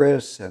Dale and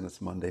Chris, and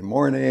it's Monday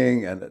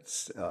morning, and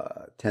it's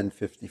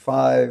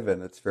 10:55,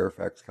 and it's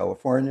Fairfax,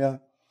 California.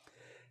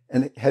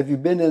 And have you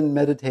been in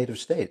meditative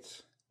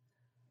states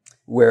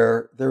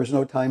where there is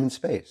no time and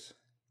space?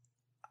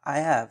 I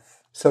have.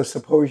 So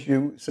suppose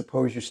you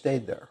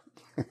stayed there.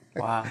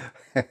 Wow.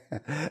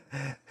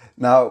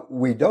 Now,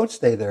 we don't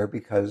stay there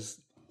because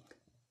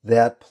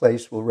that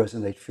place will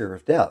resonate fear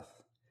of death,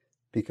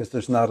 because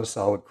there's not a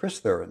solid Chris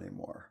there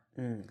anymore.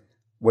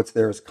 What's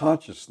there is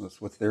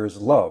consciousness. What's there is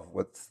love.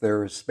 What's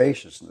there is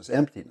spaciousness,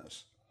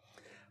 emptiness.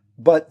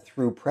 But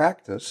through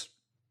practice,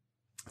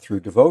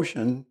 through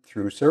devotion,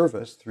 through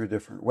service, through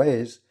different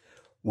ways,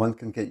 one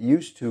can get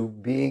used to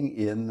being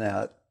in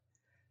that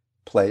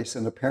place.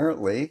 And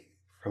apparently,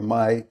 from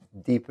my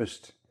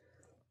deepest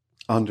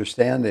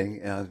understanding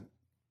and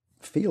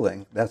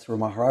feeling, that's where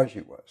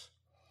Maharaji was.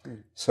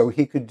 So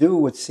he could do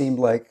what seemed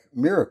like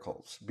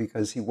miracles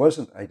because he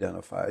wasn't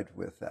identified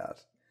with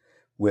that,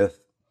 with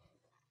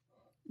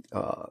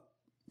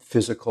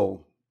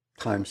physical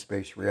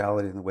time-space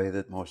reality in the way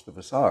that most of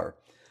us are.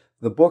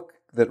 The book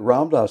that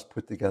Ram Dass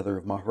put together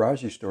of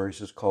Maharaji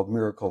stories is called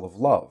Miracle of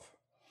Love.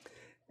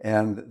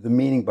 And the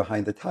meaning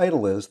behind the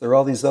title is there are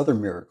all these other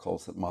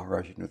miracles that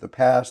Maharaji knew the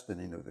past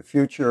and he knew the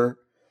future.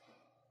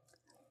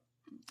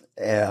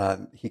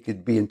 And he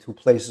could be in two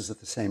places at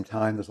the same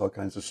time. There's all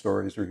kinds of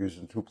stories where he was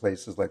in two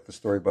places, like the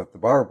story about the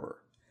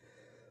barber.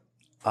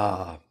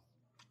 But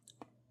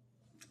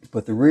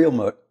the real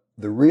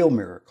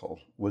miracle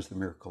was the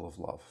miracle of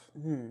love.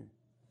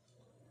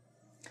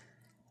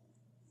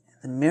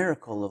 The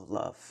miracle of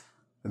love.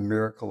 The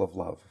miracle of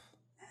love.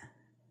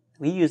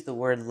 We use the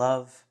word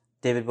love.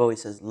 David Bowie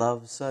says,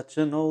 "Love, such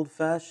an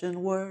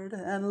old-fashioned word,"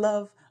 and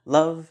love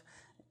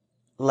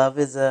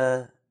is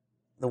the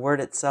word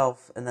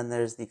itself, and then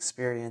there's the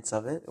experience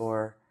of it.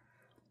 Or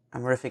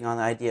I'm riffing on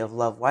the idea of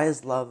love. Why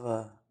is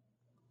love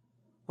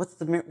what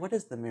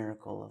is the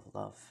miracle of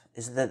love?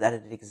 Is it that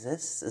it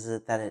exists? Is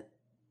it that it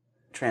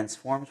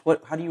transforms?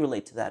 How do you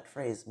relate to that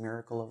phrase,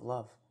 miracle of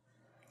love?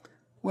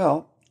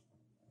 Well,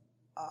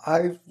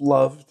 I've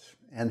loved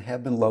and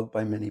have been loved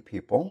by many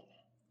people.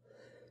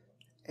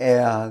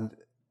 And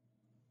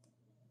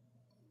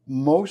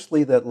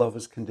mostly that love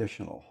is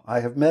conditional. I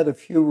have met a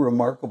few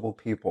remarkable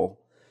people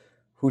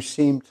who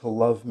seem to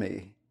love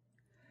me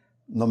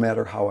no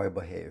matter how I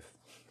behave.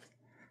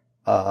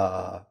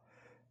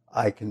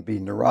 I can be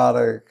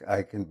neurotic.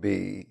 I can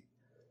be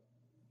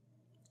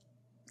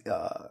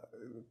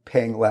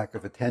paying lack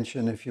of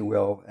attention, if you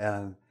will,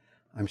 and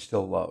I'm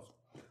still loved.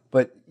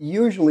 But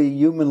usually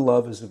human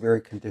love is a very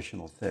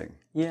conditional thing.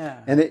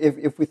 Yeah. And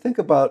if we think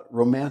about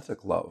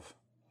romantic love,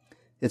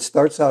 it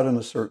starts out in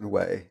a certain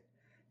way,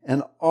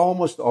 and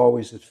almost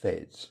always it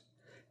fades.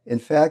 In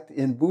fact,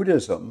 in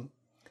Buddhism,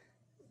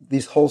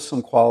 these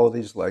wholesome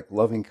qualities like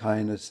loving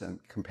kindness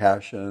and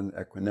compassion,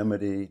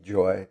 equanimity,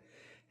 joy,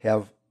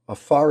 have a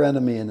far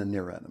enemy and a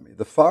near enemy.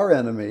 The far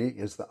enemy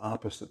is the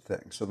opposite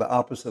thing. So the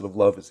opposite of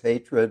love is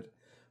hatred,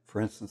 for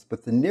instance.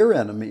 But the near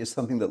enemy is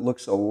something that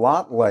looks a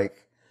lot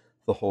like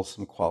the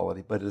wholesome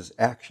quality, but is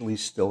actually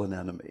still an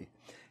enemy.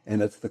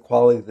 And it's the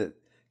quality that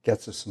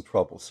gets us in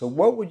trouble. So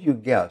what would you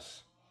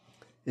guess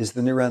is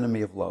the near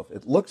enemy of love?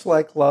 It looks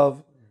like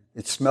love,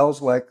 it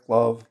smells like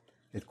love,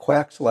 it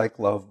quacks like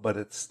love, but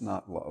it's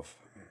not love.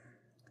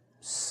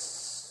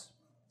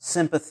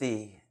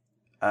 Sympathy.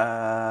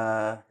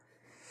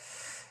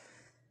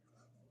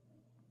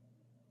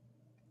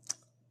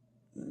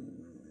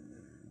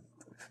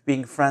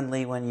 Being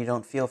friendly when you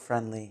don't feel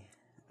friendly.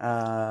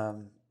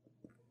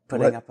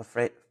 Putting up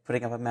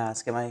a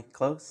mask. Am I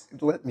close?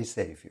 Let me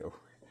save you.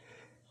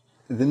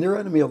 The near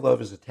enemy of love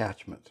is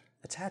attachment.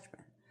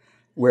 Attachment.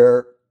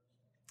 Where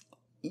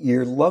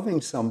you're loving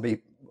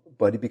somebody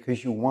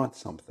because you want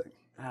something.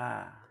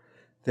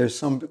 There's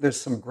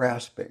some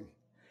grasping.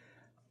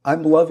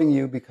 I'm loving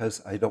you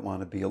because I don't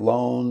want to be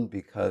alone,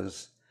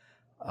 because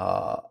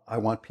I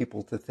want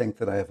people to think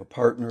that I have a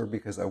partner,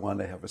 because I want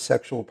to have a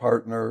sexual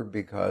partner,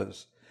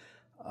 because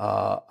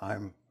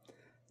I'm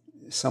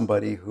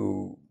somebody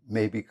who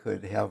maybe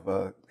could have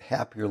a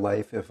happier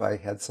life if I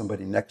had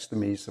somebody next to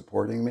me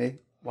supporting me.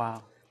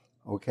 Wow.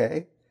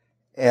 Okay?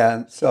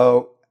 And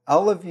so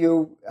I'll love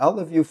you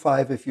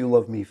 5 if you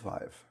love me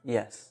 5.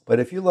 Yes. But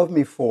if you love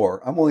me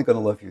 4, I'm only going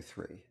to love you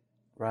 3.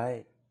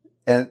 Right.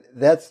 And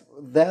that's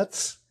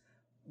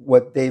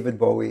what David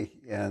Bowie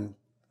and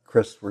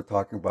Chris were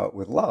talking about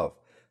with love.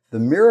 The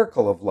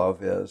miracle of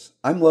love is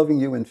I'm loving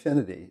you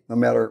infinity, no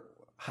matter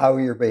how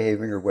you're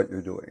behaving or what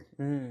you're doing.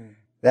 Mm.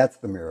 That's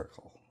the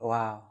miracle.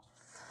 Wow.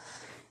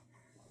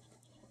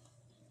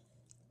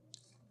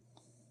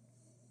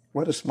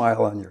 What a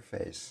smile on your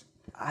face.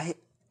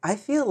 I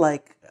feel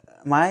like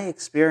my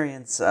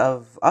experience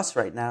of us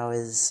right now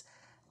is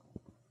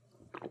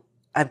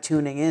I'm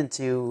tuning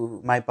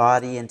into my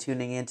body and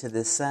tuning into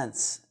this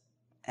sense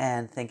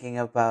and thinking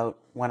about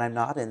when I'm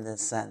not in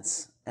this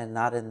sense and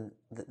not in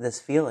this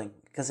feeling.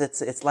 Because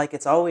it's like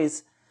it's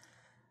always,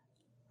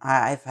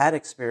 I've had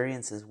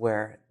experiences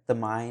where the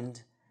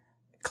mind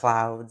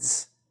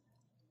clouds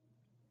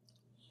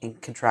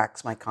and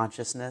contracts my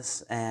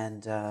consciousness,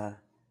 and so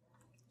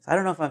I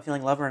don't know if I'm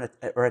feeling love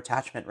or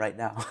attachment right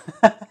now.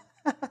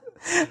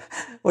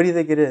 What do you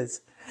think it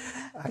is?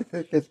 I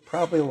think it's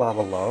probably a lot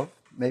of love,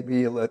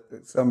 maybe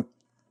some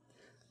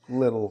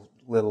little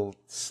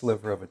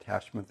sliver of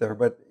attachment there,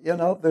 but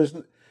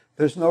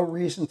there's no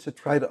reason to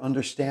try to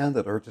understand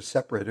it or to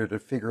separate it or to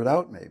figure it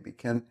out. Maybe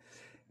can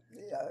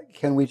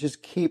we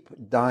just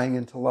keep dying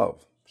into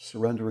love,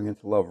 surrendering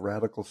into love,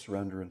 radical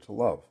surrender into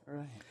love?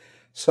 Right.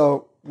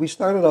 So we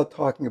started out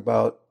talking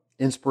about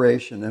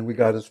inspiration, and we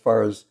got as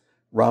far as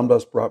Ram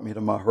Dass brought me to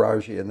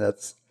Maharaji, and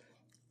that's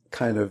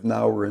kind of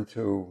now we're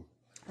into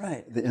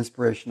Right. the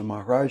inspiration of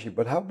Maharaji.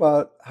 But how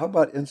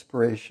about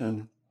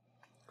inspiration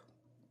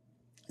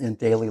in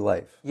daily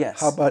life?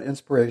 Yes. How about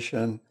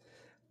inspiration?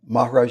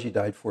 Maharaji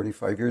died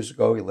 45 years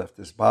ago. He left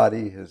his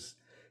body.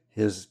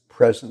 His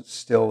presence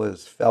still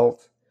is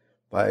felt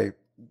by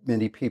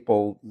many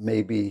people,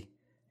 maybe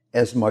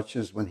as much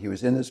as when he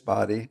was in his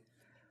body.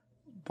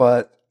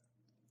 But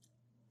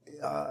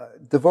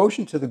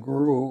devotion to the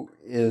Guru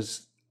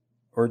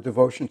or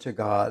devotion to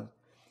God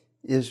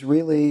is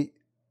really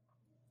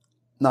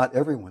not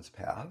everyone's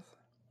path.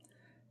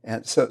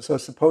 And so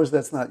suppose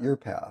that's not your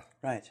path.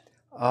 Right.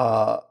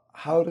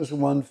 How does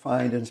one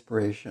find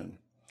inspiration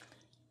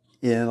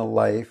in a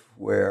life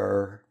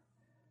where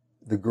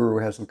the Guru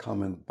hasn't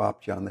come and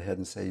bopped you on the head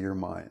and say, you're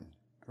mine?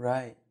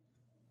 Right.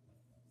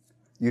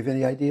 You have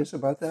any ideas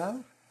about that?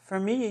 For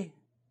me,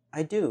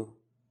 I do.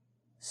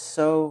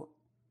 So,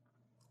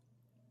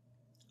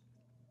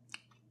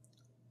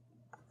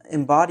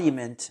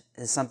 embodiment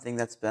is something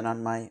that's been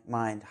on my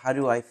mind. How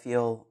do I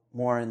feel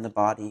more in the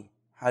body?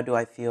 How do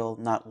I feel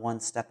not one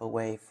step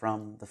away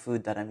from the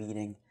food that I'm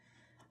eating?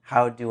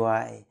 How do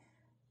I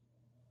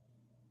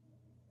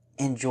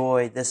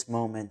enjoy this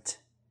moment?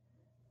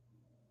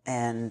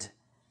 And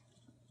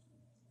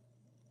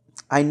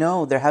I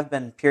know there have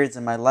been periods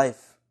in my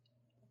life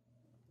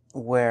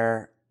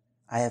where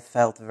I have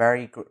felt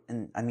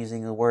and I'm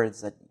using the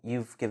words that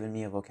you've given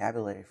me a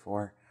vocabulary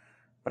for,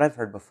 but I've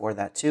heard before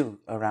that too,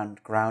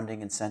 around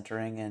grounding and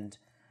centering. And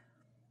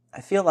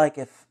I feel like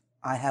if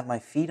I have my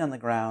feet on the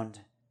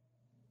ground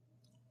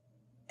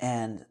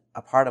and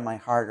a part of my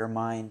heart or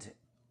mind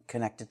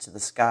connected to the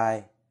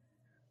sky,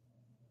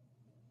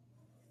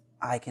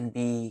 I can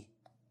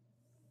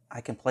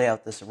play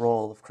out this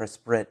role of Chris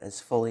Britt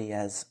as fully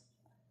as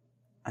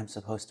I'm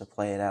supposed to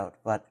play it out.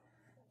 But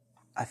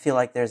I feel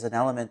like there's an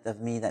element of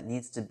me that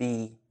needs to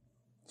be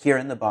here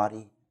in the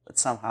body, but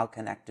somehow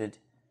connected,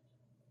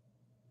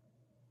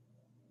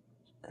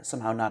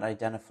 somehow not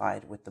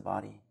identified with the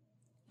body.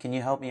 Can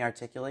you help me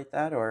articulate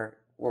that, or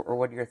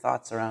what are your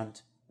thoughts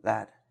around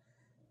that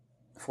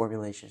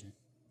formulation?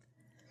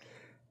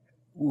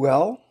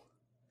 Well,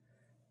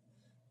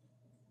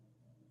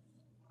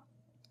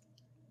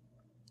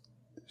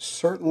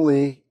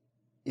 certainly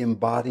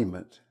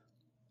embodiment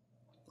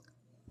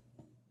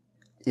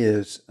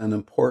is an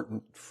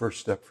important first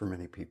step for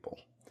many people.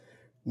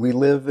 We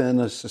live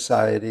in a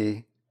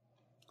society,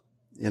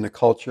 in a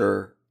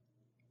culture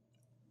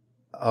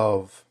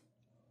of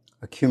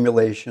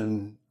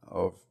accumulation,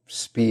 of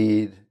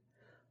speed,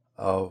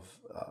 of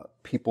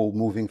people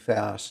moving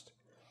fast.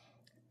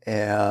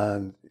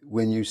 And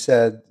when you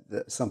said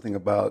something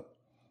about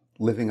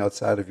living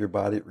outside of your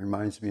body, it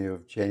reminds me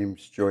of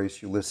James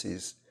Joyce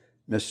Ulysses.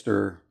 I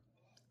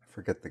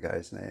forget the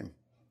guy's name,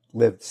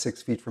 lived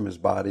 6 feet from his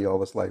body all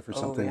his life or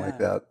something like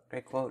that.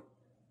 Great quote.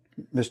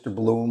 Mr.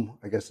 Bloom,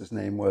 I guess his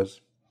name was.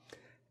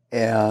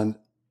 And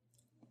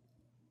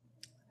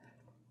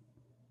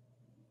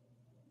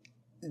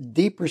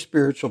deeper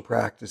spiritual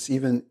practice,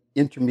 even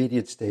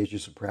intermediate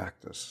stages of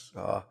practice,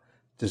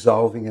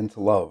 dissolving into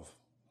love,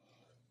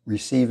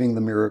 receiving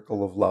the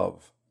miracle of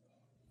love,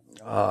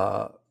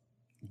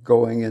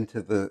 going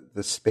into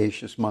the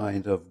spacious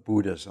mind of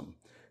Buddhism,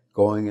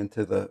 going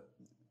into the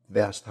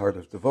vast heart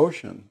of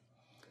devotion,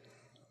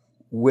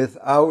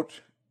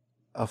 without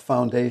a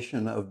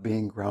foundation of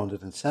being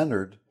grounded and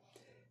centered,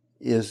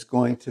 is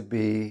going to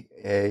be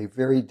a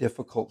very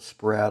difficult,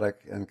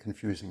 sporadic, and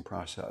confusing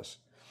process.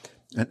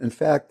 And in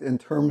fact, in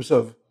terms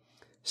of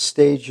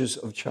stages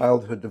of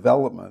childhood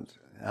development,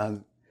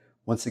 and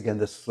once again,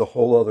 this is a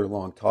whole other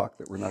long talk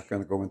that we're not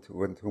going to go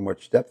into in too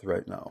much depth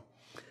right now,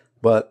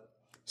 but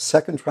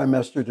second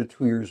trimester to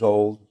 2 years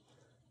old,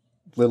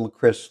 little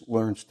Chris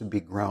learns to be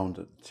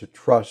grounded, to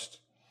trust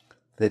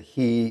that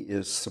he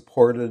is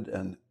supported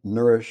and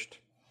nourished,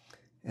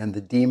 and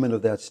the demon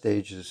of that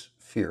stage is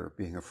fear,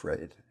 being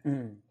afraid.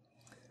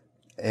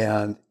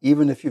 And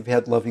even if you've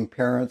had loving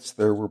parents,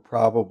 there were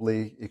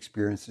probably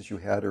experiences you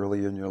had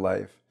early in your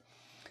life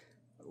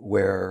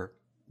where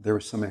there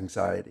was some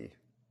anxiety.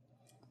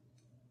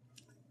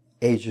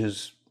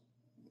 Ages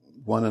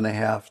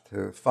 1.5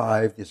 to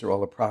 5, these are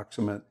all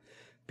approximate,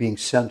 being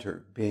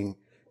centered,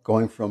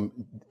 going from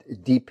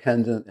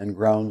dependent and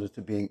grounded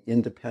to being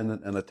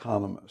independent and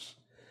autonomous,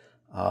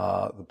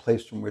 the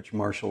place from which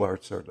martial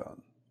arts are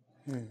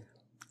done.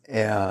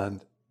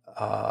 And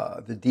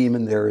the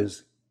demon there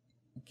is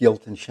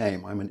guilt and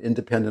shame. I'm an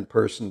independent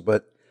person,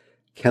 but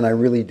can I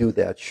really do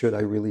that? Should I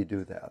really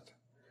do that?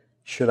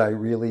 Should I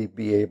really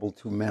be able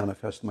to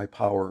manifest my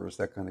power, or is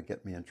that going to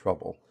get me in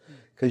trouble?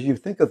 Because you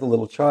think of the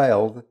little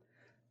child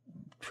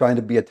trying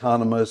to be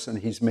autonomous, and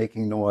he's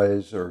making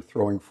noise or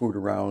throwing food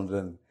around,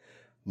 and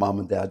mom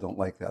and dad don't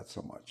like that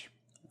so much.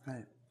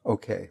 Right.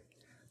 Okay.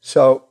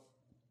 So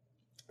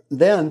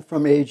then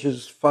from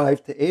ages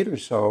 5 to 8 or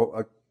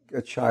so,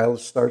 a child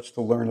starts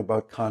to learn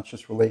about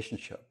conscious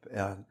relationship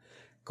and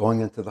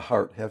going into the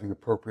heart, having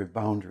appropriate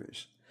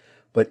boundaries.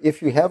 But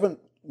if you haven't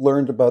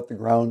learned about the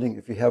grounding,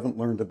 if you haven't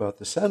learned about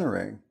the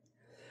centering,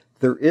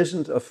 there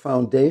isn't a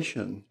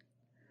foundation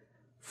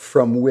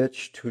from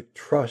which to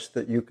trust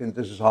that you can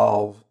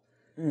dissolve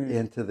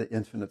into the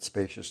infinite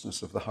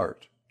spaciousness of the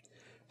heart.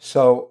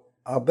 So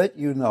I'll bet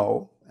you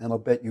know, and I'll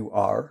bet you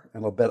are,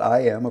 and I'll bet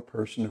I am a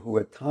person who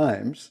at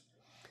times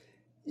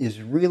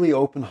is really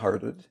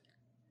open-hearted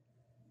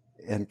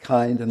and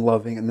kind and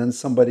loving, and then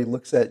somebody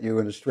looks at you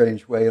in a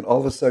strange way, and all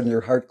of a sudden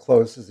your heart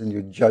closes and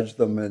you judge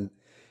them, and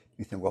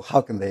you think, well,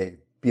 how can they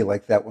be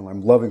like that when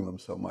I'm loving them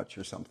so much,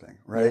 or something,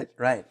 right?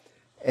 Yeah, right.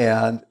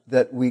 And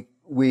that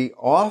we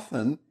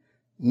often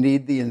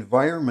need the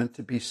environment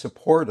to be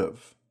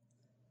supportive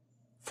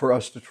for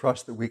us to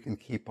trust that we can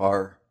keep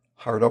our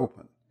heart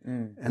open.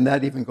 And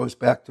that even goes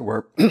back to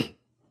our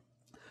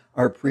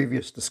our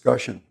previous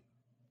discussion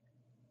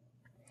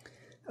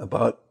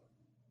about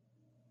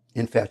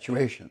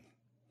infatuation.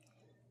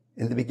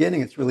 In the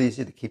beginning, it's really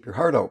easy to keep your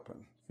heart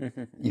open.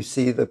 You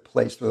see the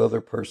place where the other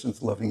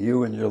person's loving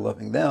you and you're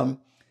loving them.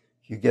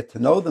 You get to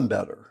know them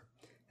better.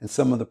 And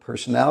some of the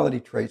personality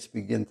traits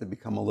begin to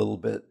become a little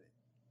bit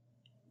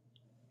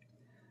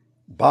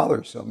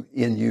bothersome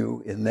in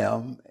you, in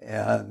them,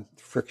 and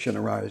friction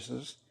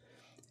arises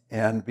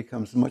and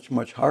becomes much,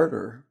 much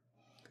harder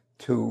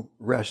to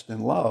rest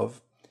in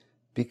love,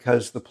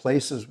 because the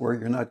places where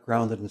you're not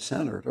grounded and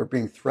centered are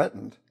being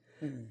threatened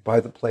by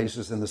the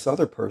places in this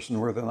other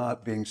person where they're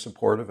not being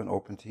supportive and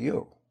open to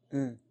you.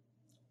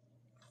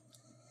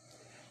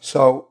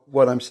 So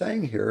what I'm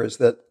saying here is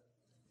that,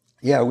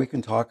 yeah, we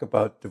can talk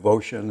about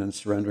devotion and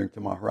surrendering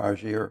to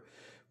Maharaji, or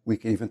we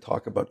can even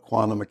talk about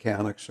quantum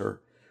mechanics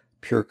or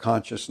pure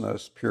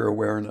consciousness, pure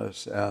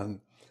awareness, and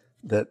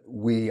that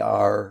we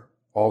are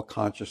all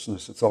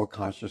consciousness. It's all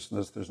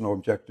consciousness. There's no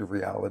objective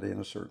reality in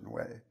a certain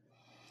way.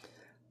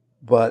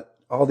 But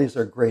all these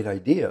are great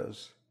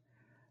ideas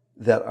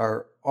that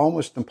are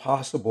almost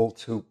impossible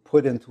to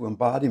put into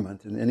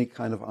embodiment in any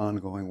kind of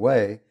ongoing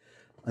way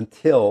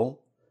until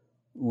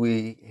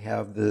we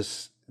have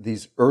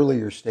these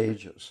earlier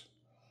stages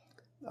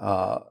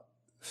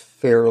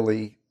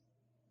fairly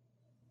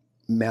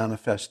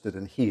manifested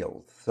and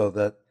healed, so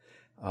that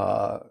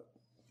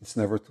it's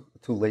never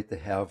too late to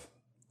have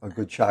a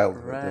good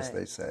childhood, as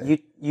they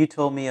say. You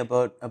told me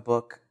about a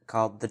book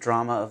called The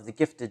Drama of the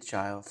Gifted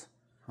Child.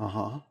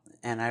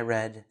 And I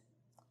read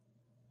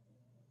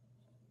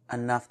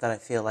enough that I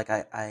feel like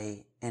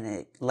and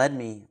it led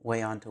me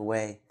way on to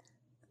way.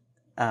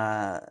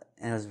 And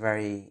it was a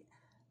very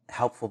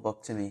helpful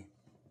book to me,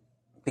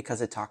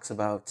 because it talks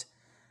about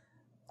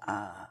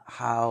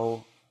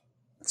how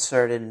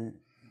certain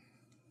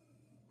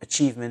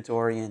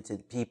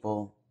achievement-oriented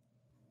people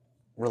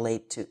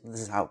relate to,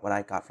 this is what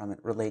I got from it,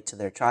 relate to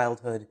their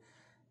childhood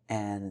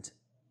and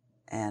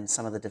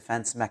some of the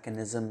defense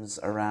mechanisms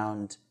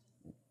around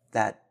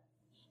that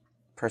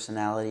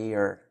personality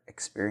or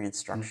experience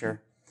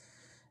structure.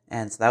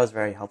 And so that was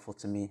very helpful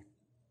to me.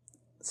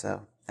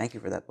 So thank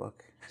you for that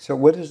book. So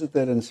what is it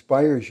that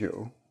inspires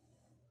you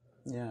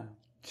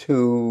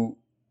to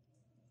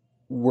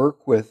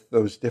work with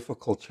those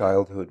difficult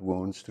childhood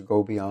wounds, to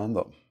go beyond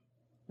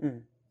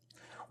them?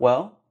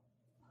 Well,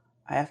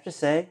 I have to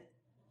say,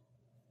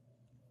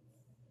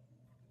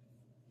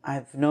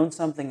 I've known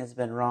something has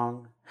been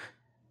wrong,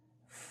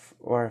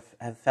 or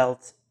have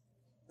felt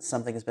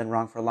something has been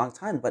wrong for a long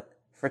time, but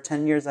for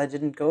 10 years I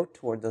didn't go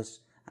toward those.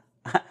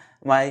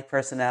 My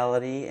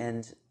personality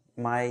and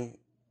my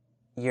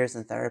years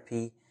in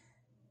therapy,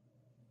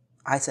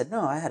 I said,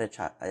 no, I had a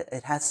child.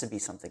 It has to be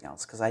something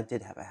else, because I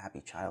did have a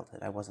happy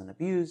childhood. I wasn't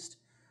abused.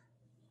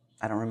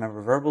 I don't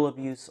remember verbal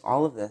abuse,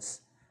 all of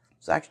this.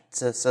 So actually,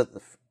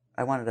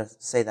 I wanted to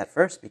say that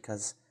first,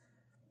 because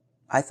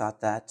I thought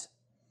that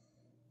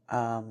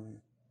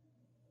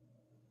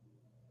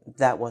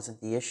that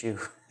wasn't the issue.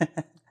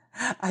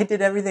 I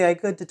did everything I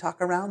could to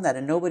talk around that,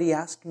 and nobody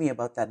asked me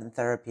about that in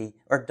therapy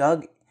or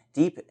dug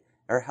deep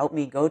or helped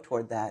me go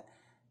toward that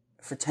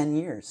for 10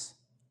 years.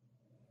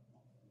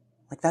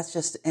 Like, that's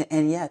just,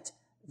 and yet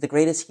the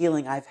greatest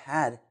healing I've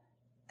had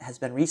has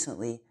been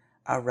recently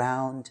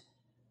around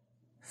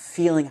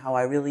feeling how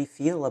I really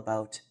feel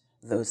about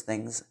those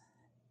things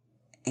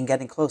and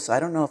getting close. So I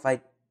don't know if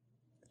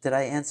did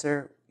I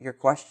answer your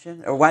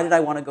question, or why did I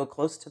want to go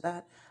close to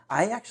that?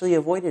 I actually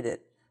avoided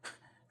it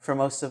for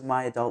most of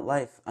my adult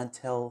life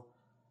until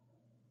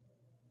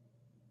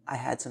I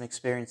had some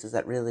experiences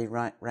that really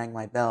rang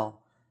my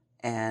bell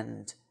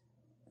and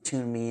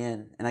tuned me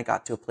in, and I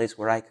got to a place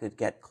where I could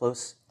get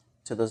close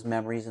to those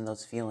memories and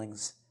those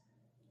feelings.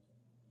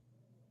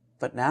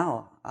 But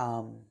now,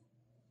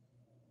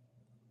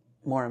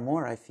 more and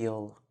more, I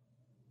feel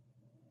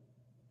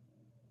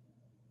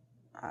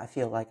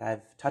like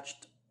I've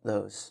touched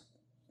those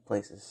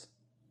places.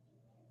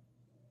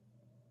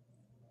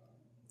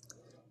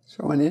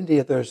 So in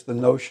India, there's the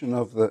notion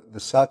of the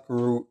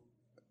Satguru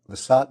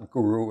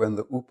and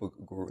the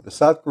Upaguru. The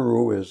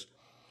Satguru is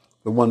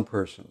the one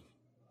person,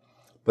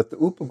 but the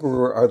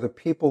Upaguru are the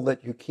people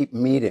that you keep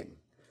meeting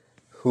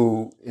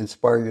who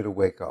inspire you to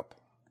wake up.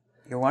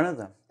 You're one of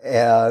them.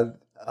 And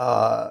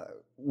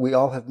we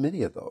all have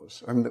many of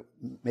those. I mean,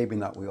 maybe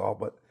not we all,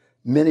 but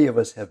many of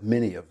us have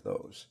many of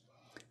those.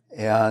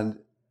 And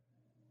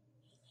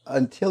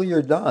until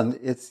you're done,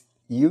 it's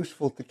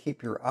useful to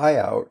keep your eye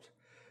out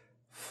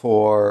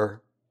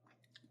for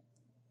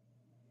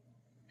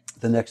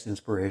the next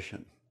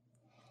inspiration.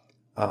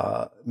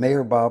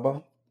 Meher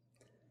Baba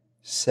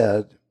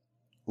said,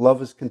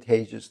 "Love is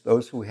contagious.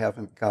 Those who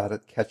haven't got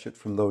it catch it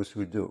from those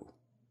who do."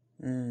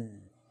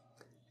 And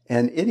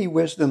any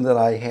wisdom that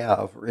I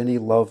have, or any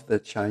love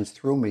that shines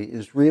through me,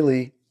 is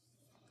really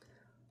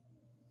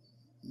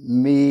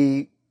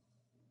me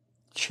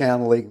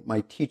channeling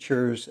my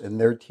teachers and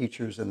their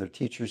teachers and their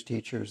teachers'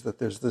 teachers, that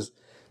there's this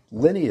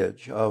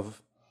lineage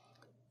of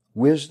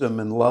wisdom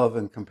and love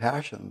and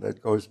compassion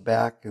that goes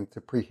back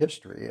into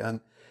prehistory, and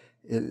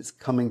is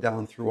coming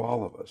down through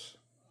all of us.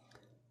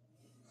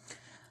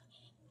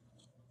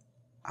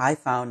 I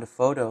found a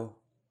photo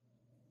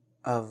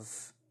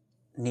of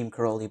Neem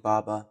Karoli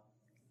Baba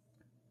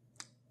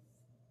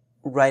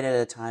right at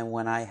a time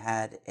when I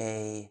had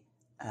a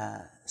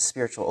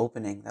spiritual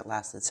opening that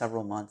lasted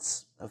several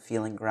months of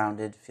feeling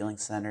grounded, feeling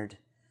centered,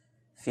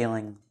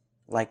 feeling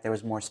like there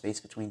was more space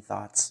between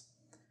thoughts.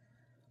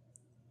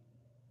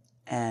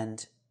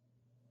 And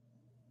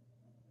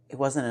it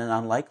wasn't an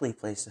unlikely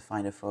place to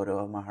find a photo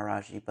of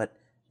Maharaji, but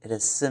it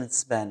has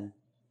since been,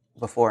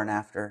 before and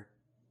after,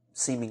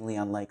 seemingly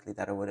unlikely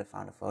that I would have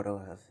found a photo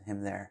of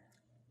him there.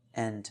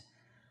 And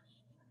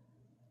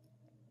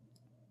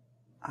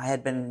I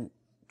had been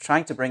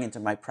trying to bring into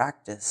my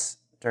practice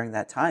during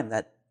that time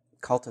that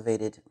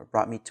cultivated or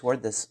brought me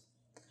toward this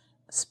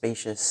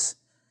spacious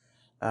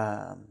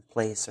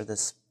place, or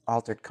this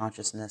altered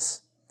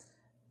consciousness.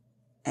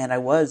 And I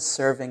was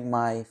serving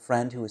my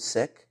friend who was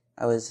sick.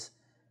 He was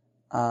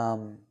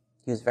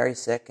very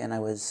sick, and I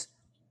was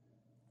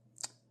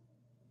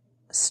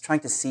trying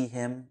to see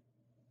him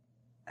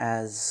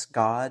as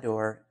God,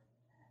 or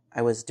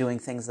I was doing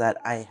things that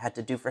I had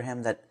to do for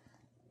him that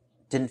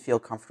didn't feel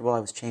comfortable. I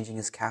was changing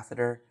his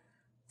catheter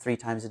 3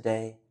 times a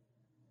day.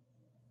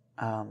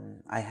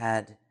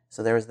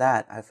 So there was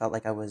that. I felt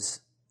like I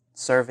was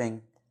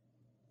serving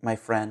my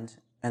friend,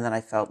 and then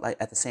I felt like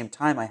at the same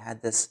time I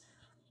had this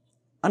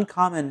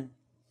uncommon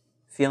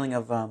feeling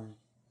of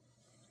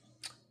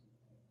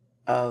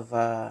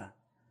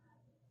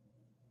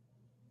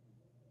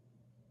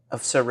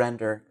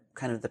surrender.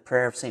 Kind of the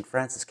prayer of St.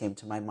 Francis came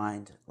to my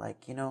mind.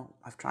 Like,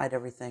 I've tried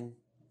everything.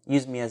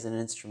 Use me as an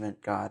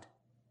instrument, God.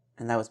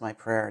 And that was my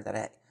prayer that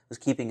I was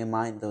keeping in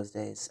mind those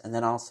days. And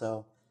then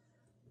also,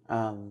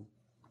 I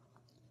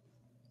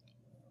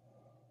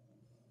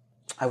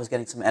was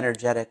getting some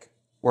energetic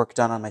work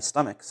done on my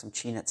stomach, some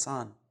Chinat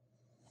San.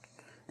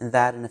 And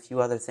that and a few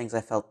other things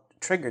I felt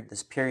triggered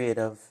this period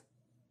of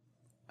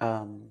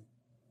a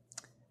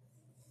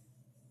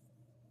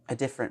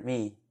different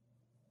me.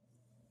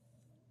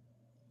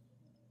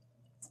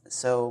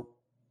 So,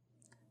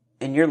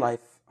 in your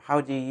life,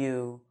 how do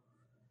your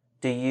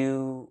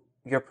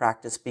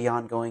practice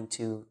beyond going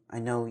to, I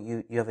know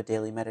you have a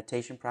daily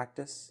meditation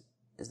practice,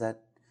 is that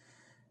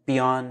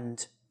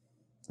beyond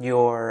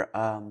your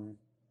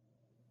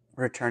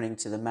returning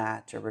to the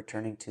mat or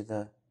returning to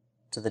the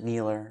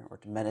kneeler or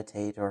to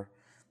meditate, or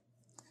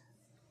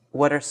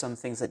what are some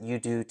things that you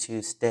do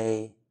to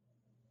stay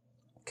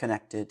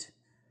connected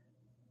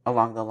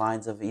along the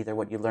lines of either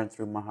what you learned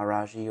through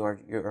Maharaji or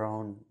your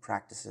own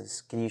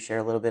practices. Can you share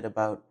a little bit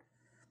about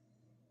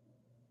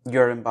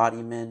your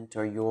embodiment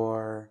or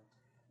your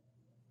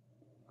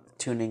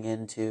tuning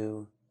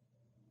into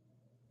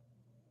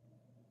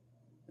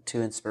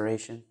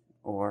inspiration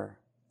or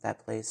that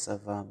place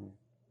of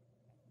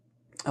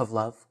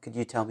love? Could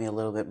you tell me a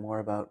little bit more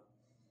about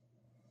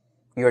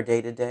your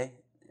day-to-day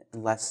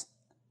and less?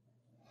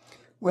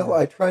 Well,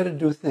 I try to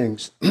do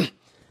things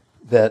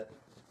that...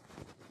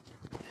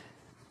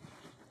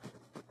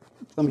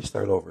 Let me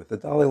start over. The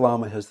Dalai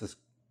Lama has this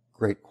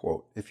great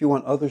quote: if you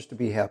want others to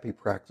be happy,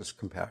 practice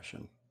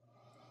compassion.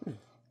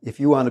 If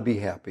you want to be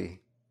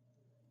happy,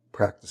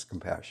 practice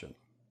compassion.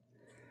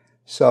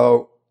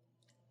 So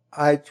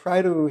I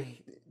try to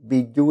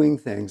be doing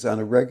things on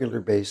a regular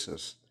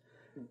basis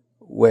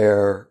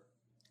where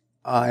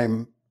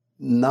I'm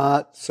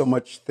not so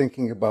much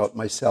thinking about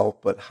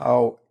myself, but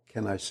how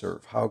can I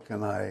serve? How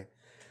can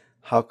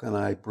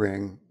I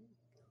bring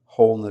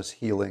wholeness,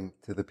 healing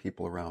to the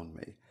people around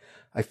me?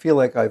 I feel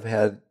like I've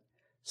had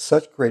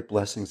such great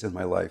blessings in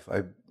my life.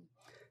 I've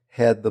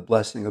had the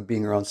blessing of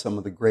being around some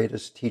of the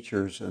greatest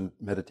teachers and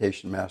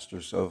meditation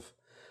masters of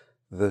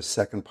the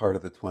second part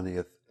of the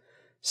 20th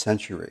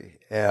century.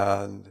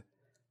 And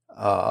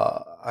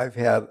I've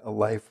had a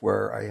life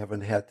where I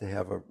haven't had to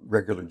have a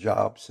regular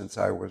job since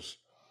I was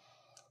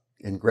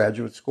in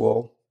graduate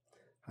school.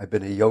 I've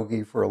been a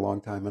yogi for a long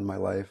time in my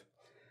life.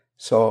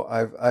 So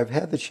I've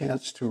had the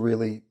chance to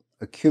really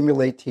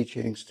accumulate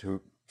teachings,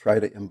 to try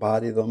to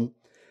embody them,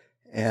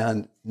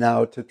 and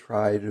now to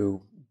try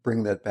to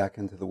bring that back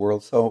into the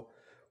world. So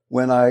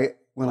when I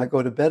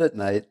go to bed at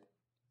night,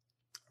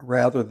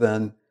 rather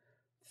than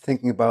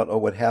thinking about, oh,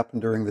 what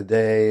happened during the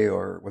day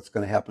or what's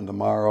going to happen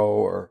tomorrow,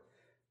 or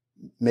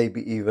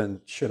maybe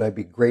even should I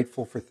be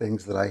grateful for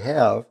things that I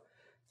have,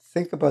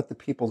 think about the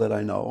people that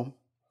I know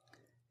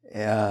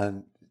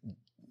and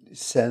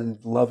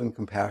send love and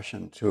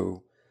compassion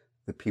to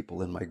the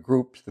people in my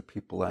groups, the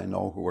people I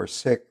know who are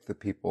sick, the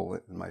people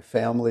in my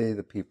family,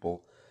 the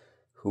people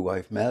who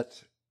I've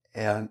met,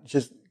 and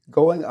just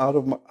going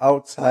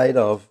outside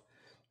of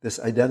this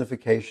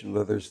identification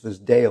where there's this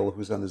Dale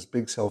who's on this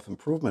big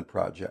self-improvement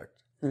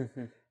project.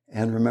 Mm-hmm.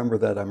 And remember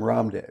that I'm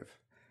Ramdev,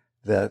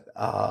 that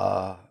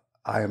I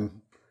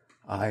am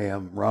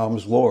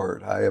Ram's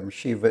Lord, I am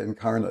Shiva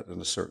incarnate in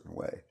a certain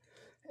way.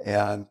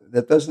 And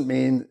that doesn't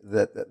mean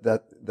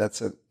that's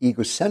an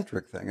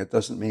egocentric thing. It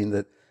doesn't mean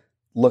that,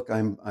 look,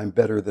 I'm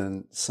better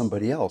than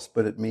somebody else,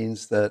 but it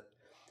means that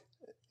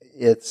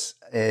it's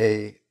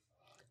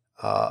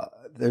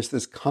there's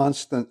this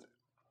constant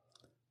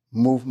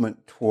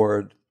movement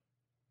toward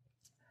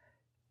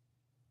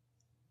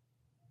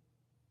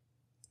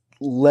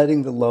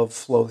letting the love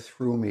flow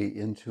through me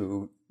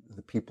into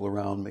the people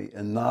around me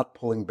and not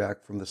pulling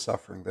back from the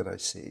suffering that I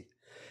see.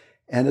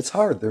 And it's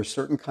hard. There's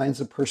certain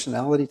kinds of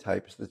personality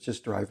types that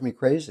just drive me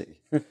crazy.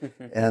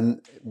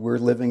 And we're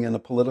living in a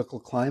political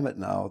climate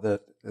now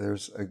that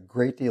there's a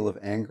great deal of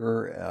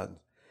anger and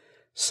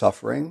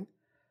suffering.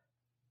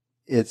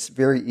 It's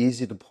very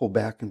easy to pull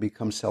back and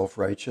become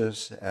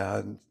self-righteous.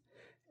 And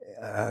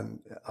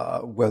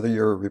whether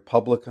you're a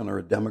Republican or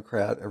a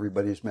Democrat,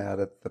 everybody's mad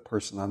at the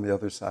person on the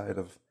other side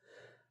of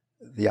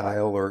the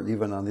aisle or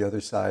even on the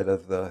other side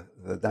of the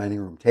dining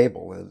room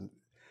table in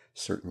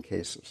certain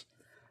cases.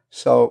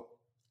 So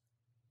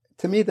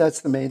to me, that's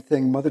the main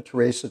thing. Mother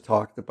Teresa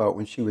talked about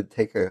when she would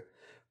pick a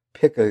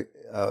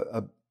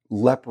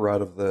leper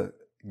out of the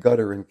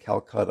gutter in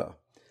Calcutta.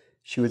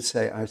 She would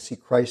say, I see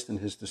Christ in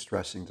his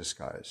distressing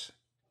disguise.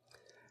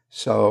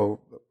 So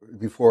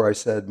before I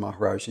said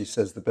Maharaji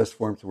says the best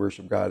form to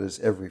worship God is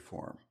every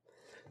form.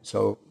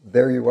 So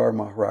there you are,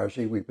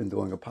 Maharaji. We've been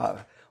doing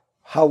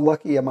how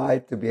lucky am I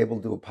to be able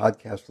to do a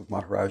podcast with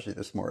Maharaji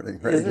this morning?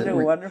 Right? Isn't it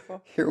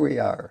wonderful? Here we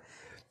are.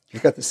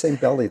 You've got the same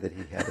belly that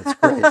he had. It's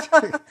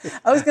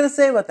great. I was going to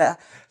say about that.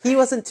 He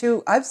wasn't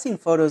too... I've seen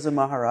photos of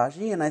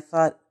Maharaji, and I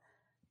thought,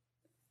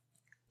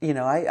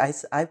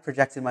 I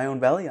projected my own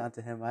belly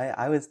onto him.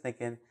 I was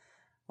thinking,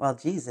 well,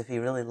 geez, if he's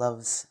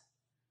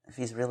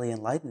really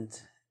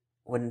enlightened,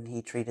 wouldn't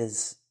he treat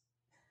his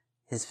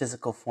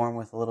physical form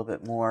with a little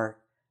bit more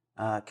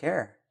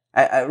care?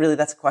 I really,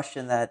 that's a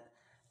question that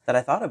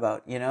I thought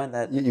about, and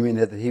that... You mean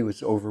that he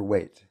was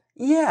overweight?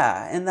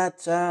 Yeah, and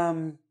that...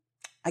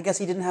 I guess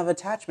he didn't have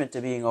attachment to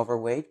being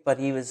overweight, but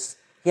he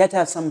had to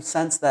have some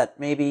sense that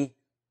maybe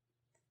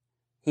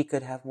he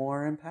could have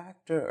more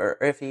impact, or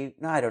if he,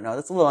 no, I don't know.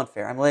 That's a little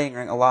unfair. I'm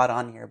layering a lot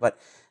on here, but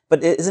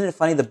isn't it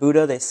funny? The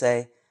Buddha, they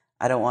say,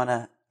 I don't want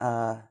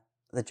to,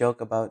 the joke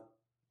about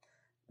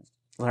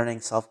learning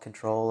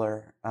self-control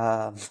or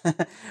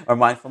or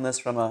mindfulness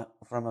from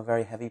a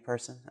very heavy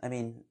person. I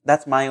mean,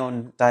 that's my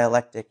own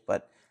dialectic,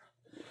 but.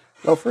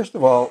 Well, first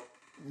of all,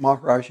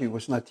 Maharaji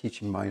was not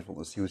teaching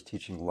mindfulness, he was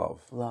teaching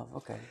love. Love,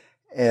 okay.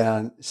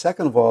 And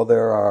second of all,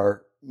 there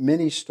are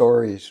many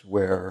stories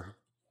where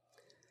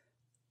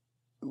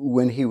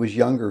when he was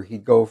younger,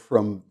 he'd go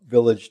from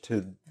village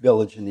to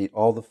village and eat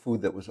all the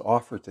food that was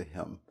offered to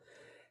him.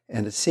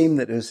 And it seemed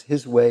that it was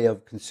his way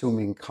of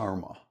consuming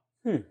karma.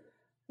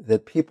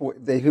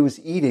 that he was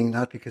eating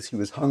not because he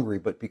was hungry,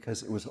 but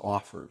because it was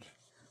offered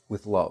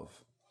with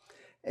love.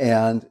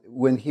 And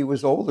when he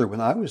was older, when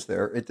I was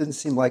there, it didn't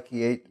seem like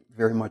he ate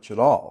very much at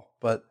all.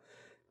 But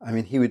I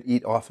mean, he would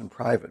eat off in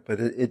private, but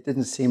it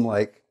didn't seem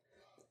like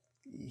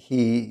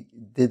he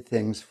did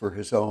things for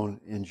his own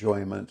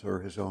enjoyment or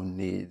his own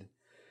need.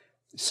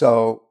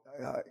 So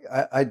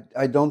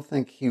I don't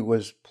think he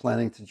was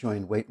planning to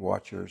join Weight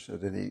Watchers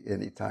at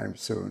any time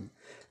soon,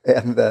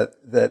 and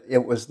that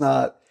it was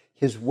not,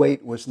 his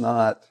weight was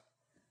not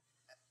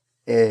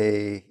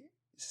a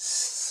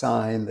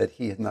sign that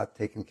he had not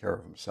taken care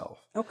of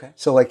himself. Okay.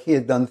 So like he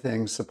had done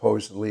things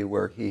supposedly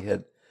where he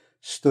had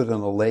stood on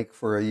a lake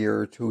for a year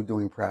or two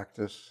doing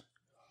practice,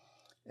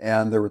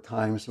 and there were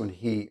times when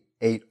he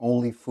ate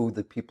only food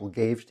that people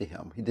gave to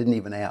him. He didn't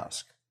even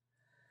ask.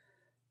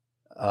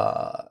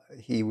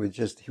 He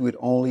would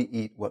only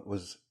eat what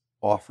was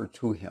offered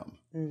to him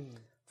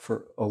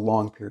for a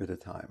long period of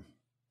time.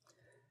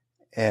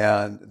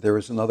 And there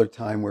was another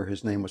time where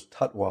his name was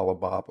Tutwala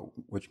Baba,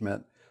 which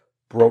meant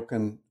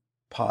broken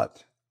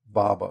pot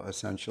Baba,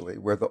 essentially,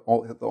 where the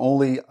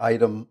only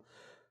item,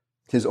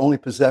 his only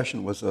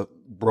possession was a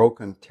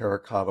broken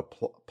terracotta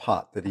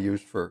pot that he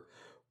used for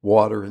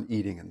water and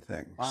eating and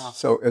things. Wow.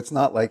 So it's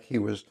not like he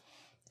was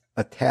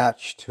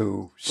attached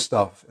to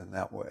stuff in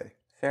that way.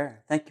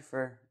 Fair. Thank you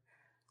for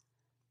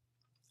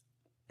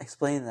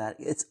explaining that.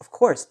 It's, of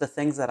course, the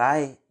things that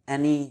I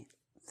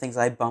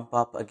bump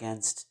up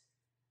against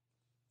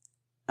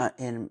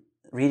in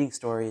reading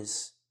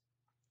stories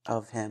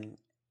of him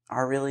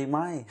are really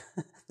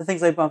the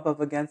things I bump up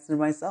against in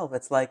myself.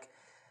 It's like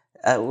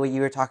when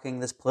you were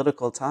talking this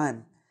political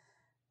time,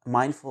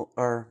 mindful,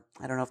 or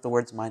I don't know if the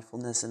word's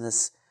mindfulness in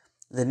this,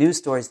 the news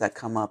stories that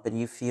come up, and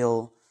you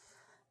feel,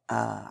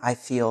 I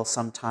feel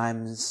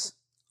sometimes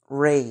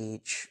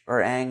rage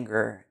or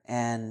anger,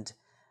 and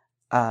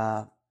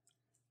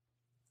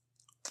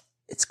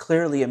it's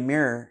clearly a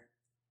mirror.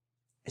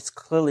 It's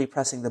clearly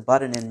pressing the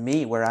button in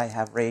me where I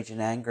have rage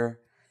and anger.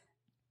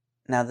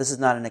 Now, this is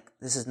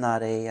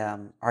not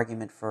a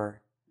argument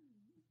for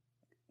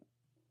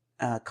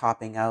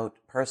copping out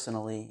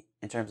personally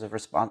in terms of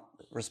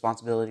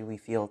responsibility we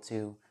feel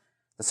to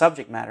the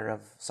subject matter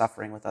of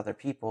suffering with other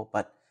people,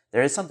 but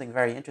there is something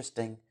very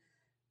interesting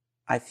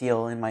I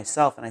feel in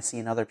myself and I see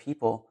in other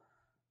people.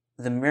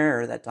 The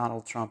mirror that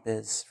Donald Trump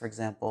is, for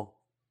example.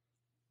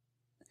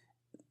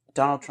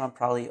 Donald Trump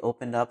probably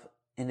opened up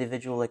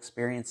individual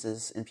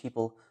experiences in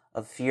people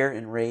of fear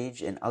and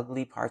rage and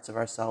ugly parts of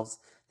ourselves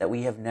that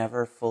we have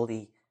never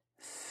fully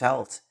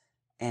felt,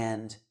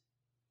 and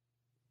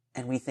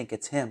we think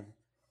it's him.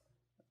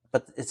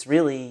 But it's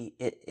really,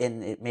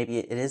 maybe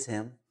it is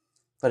him,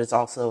 but it's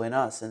also in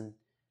us. And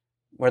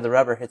where the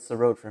rubber hits the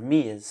road for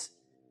me is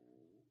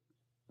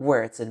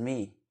where it's in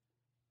me.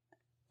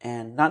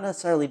 And not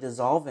necessarily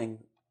dissolving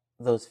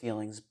those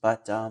feelings,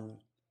 but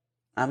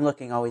I'm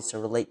looking always to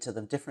relate to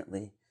them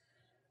differently.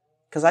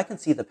 Because I can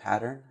see the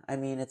pattern. I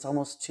mean, it's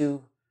almost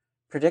too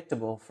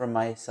predictable for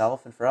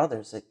myself and for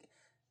others.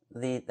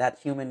 That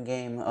human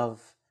game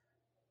of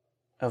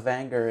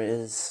anger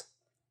is,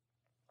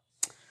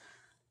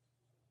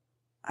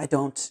 I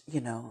don't,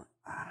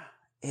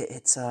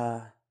 it's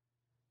a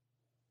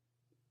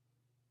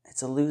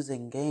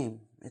losing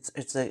game.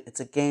 It's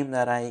a game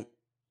that I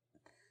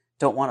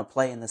don't want to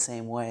play in the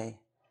same way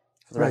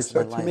for the rest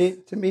of my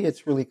life. To me,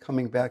 it's really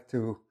coming back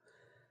to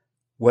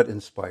what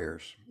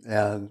inspires.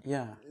 And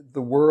yeah.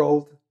 The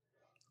world,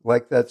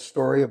 like that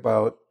story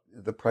about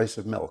the price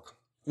of milk.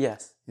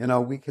 Yes.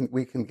 We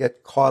can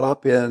get caught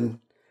up in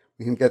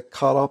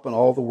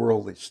all the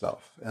worldly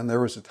stuff. And there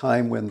was a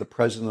time when the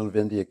president of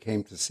India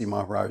came to see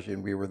Maharaji,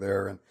 and we were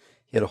there, and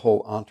he had a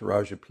whole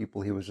entourage of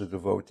people. He was a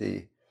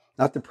devotee,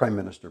 not the prime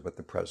minister, but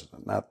the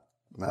president, not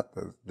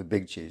the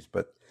big cheese,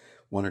 but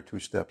one or two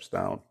steps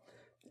down.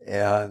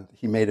 And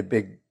he made a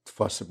big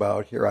fuss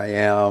about, here I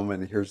am,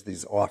 and here's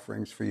these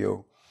offerings for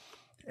you.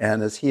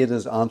 And as he and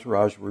his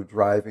entourage were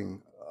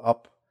driving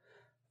up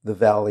the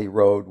valley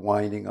road,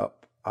 winding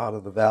up out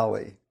of the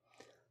valley,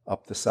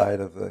 up the side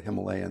of the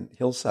Himalayan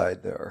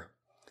hillside there,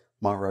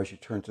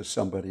 Maharaji turned to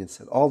somebody and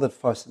said, all that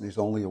fuss, and he's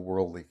only a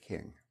worldly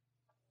king.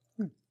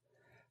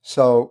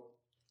 So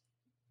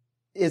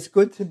it's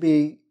good to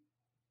be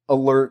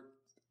alert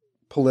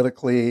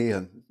politically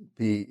and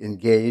be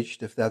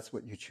engaged if that's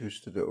what you choose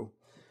to do.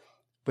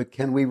 But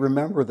can we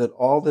remember that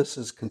all this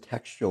is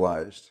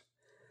contextualized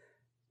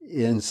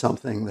in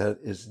something that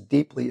is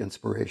deeply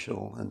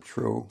inspirational and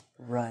true,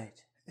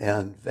 right,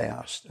 and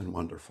vast and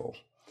wonderful?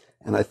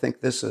 And I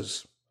think this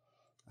is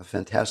a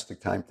fantastic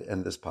time to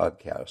end this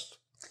podcast.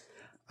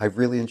 I've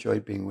really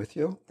enjoyed being with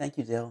you. Thank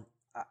you, Dale.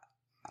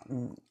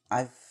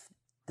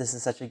 This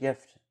is such a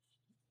gift.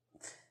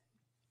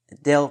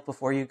 Dale,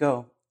 before you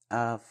go,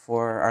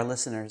 for our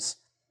listeners,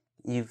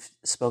 you've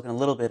spoken a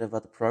little bit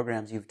about the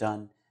programs you've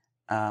done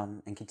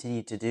and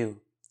continue to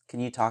do. Can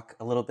you talk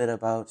a little bit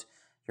about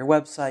your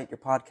website, your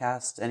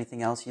podcast,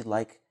 anything else you'd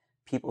like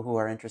people who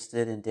are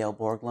interested in Dale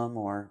Borglum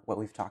or what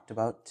we've talked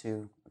about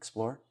to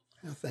explore?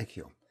 Thank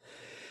you.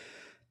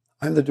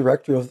 I'm the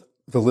director of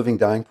the Living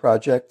Dying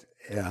Project,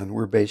 and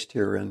we're based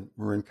here in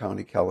Marin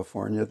County,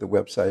 California. The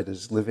website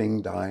is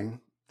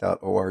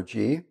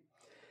livingdying.org.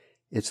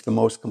 It's the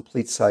most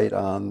complete site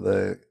on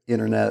the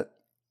internet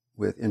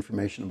with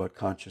information about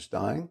conscious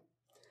dying.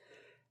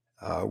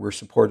 We're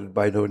supported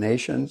by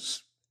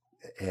donations,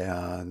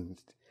 and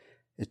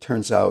it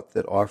turns out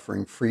that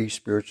offering free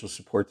spiritual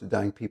support to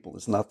dying people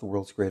is not the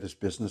world's greatest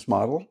business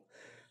model.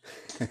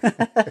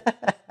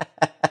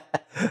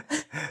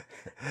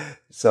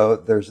 So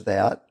there's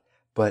that,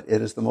 but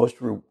it is the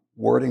most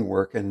rewarding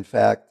work. And in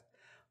fact,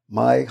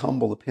 my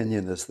humble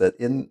opinion is that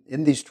in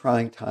these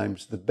trying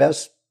times, the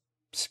best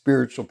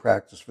spiritual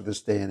practice for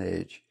this day and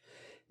age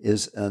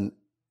is a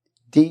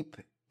deep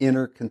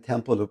inner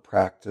contemplative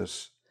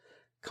practice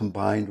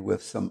combined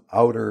with some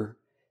outer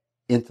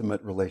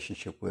intimate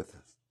relationship with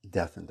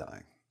death and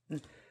dying.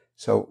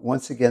 So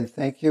once again,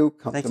 thank you.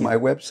 Come to my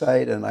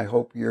website, and I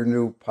hope your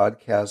new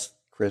podcast,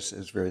 Chris,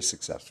 is very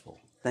successful.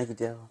 Thank you,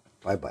 Dale.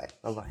 Bye-bye.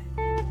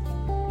 Bye-bye.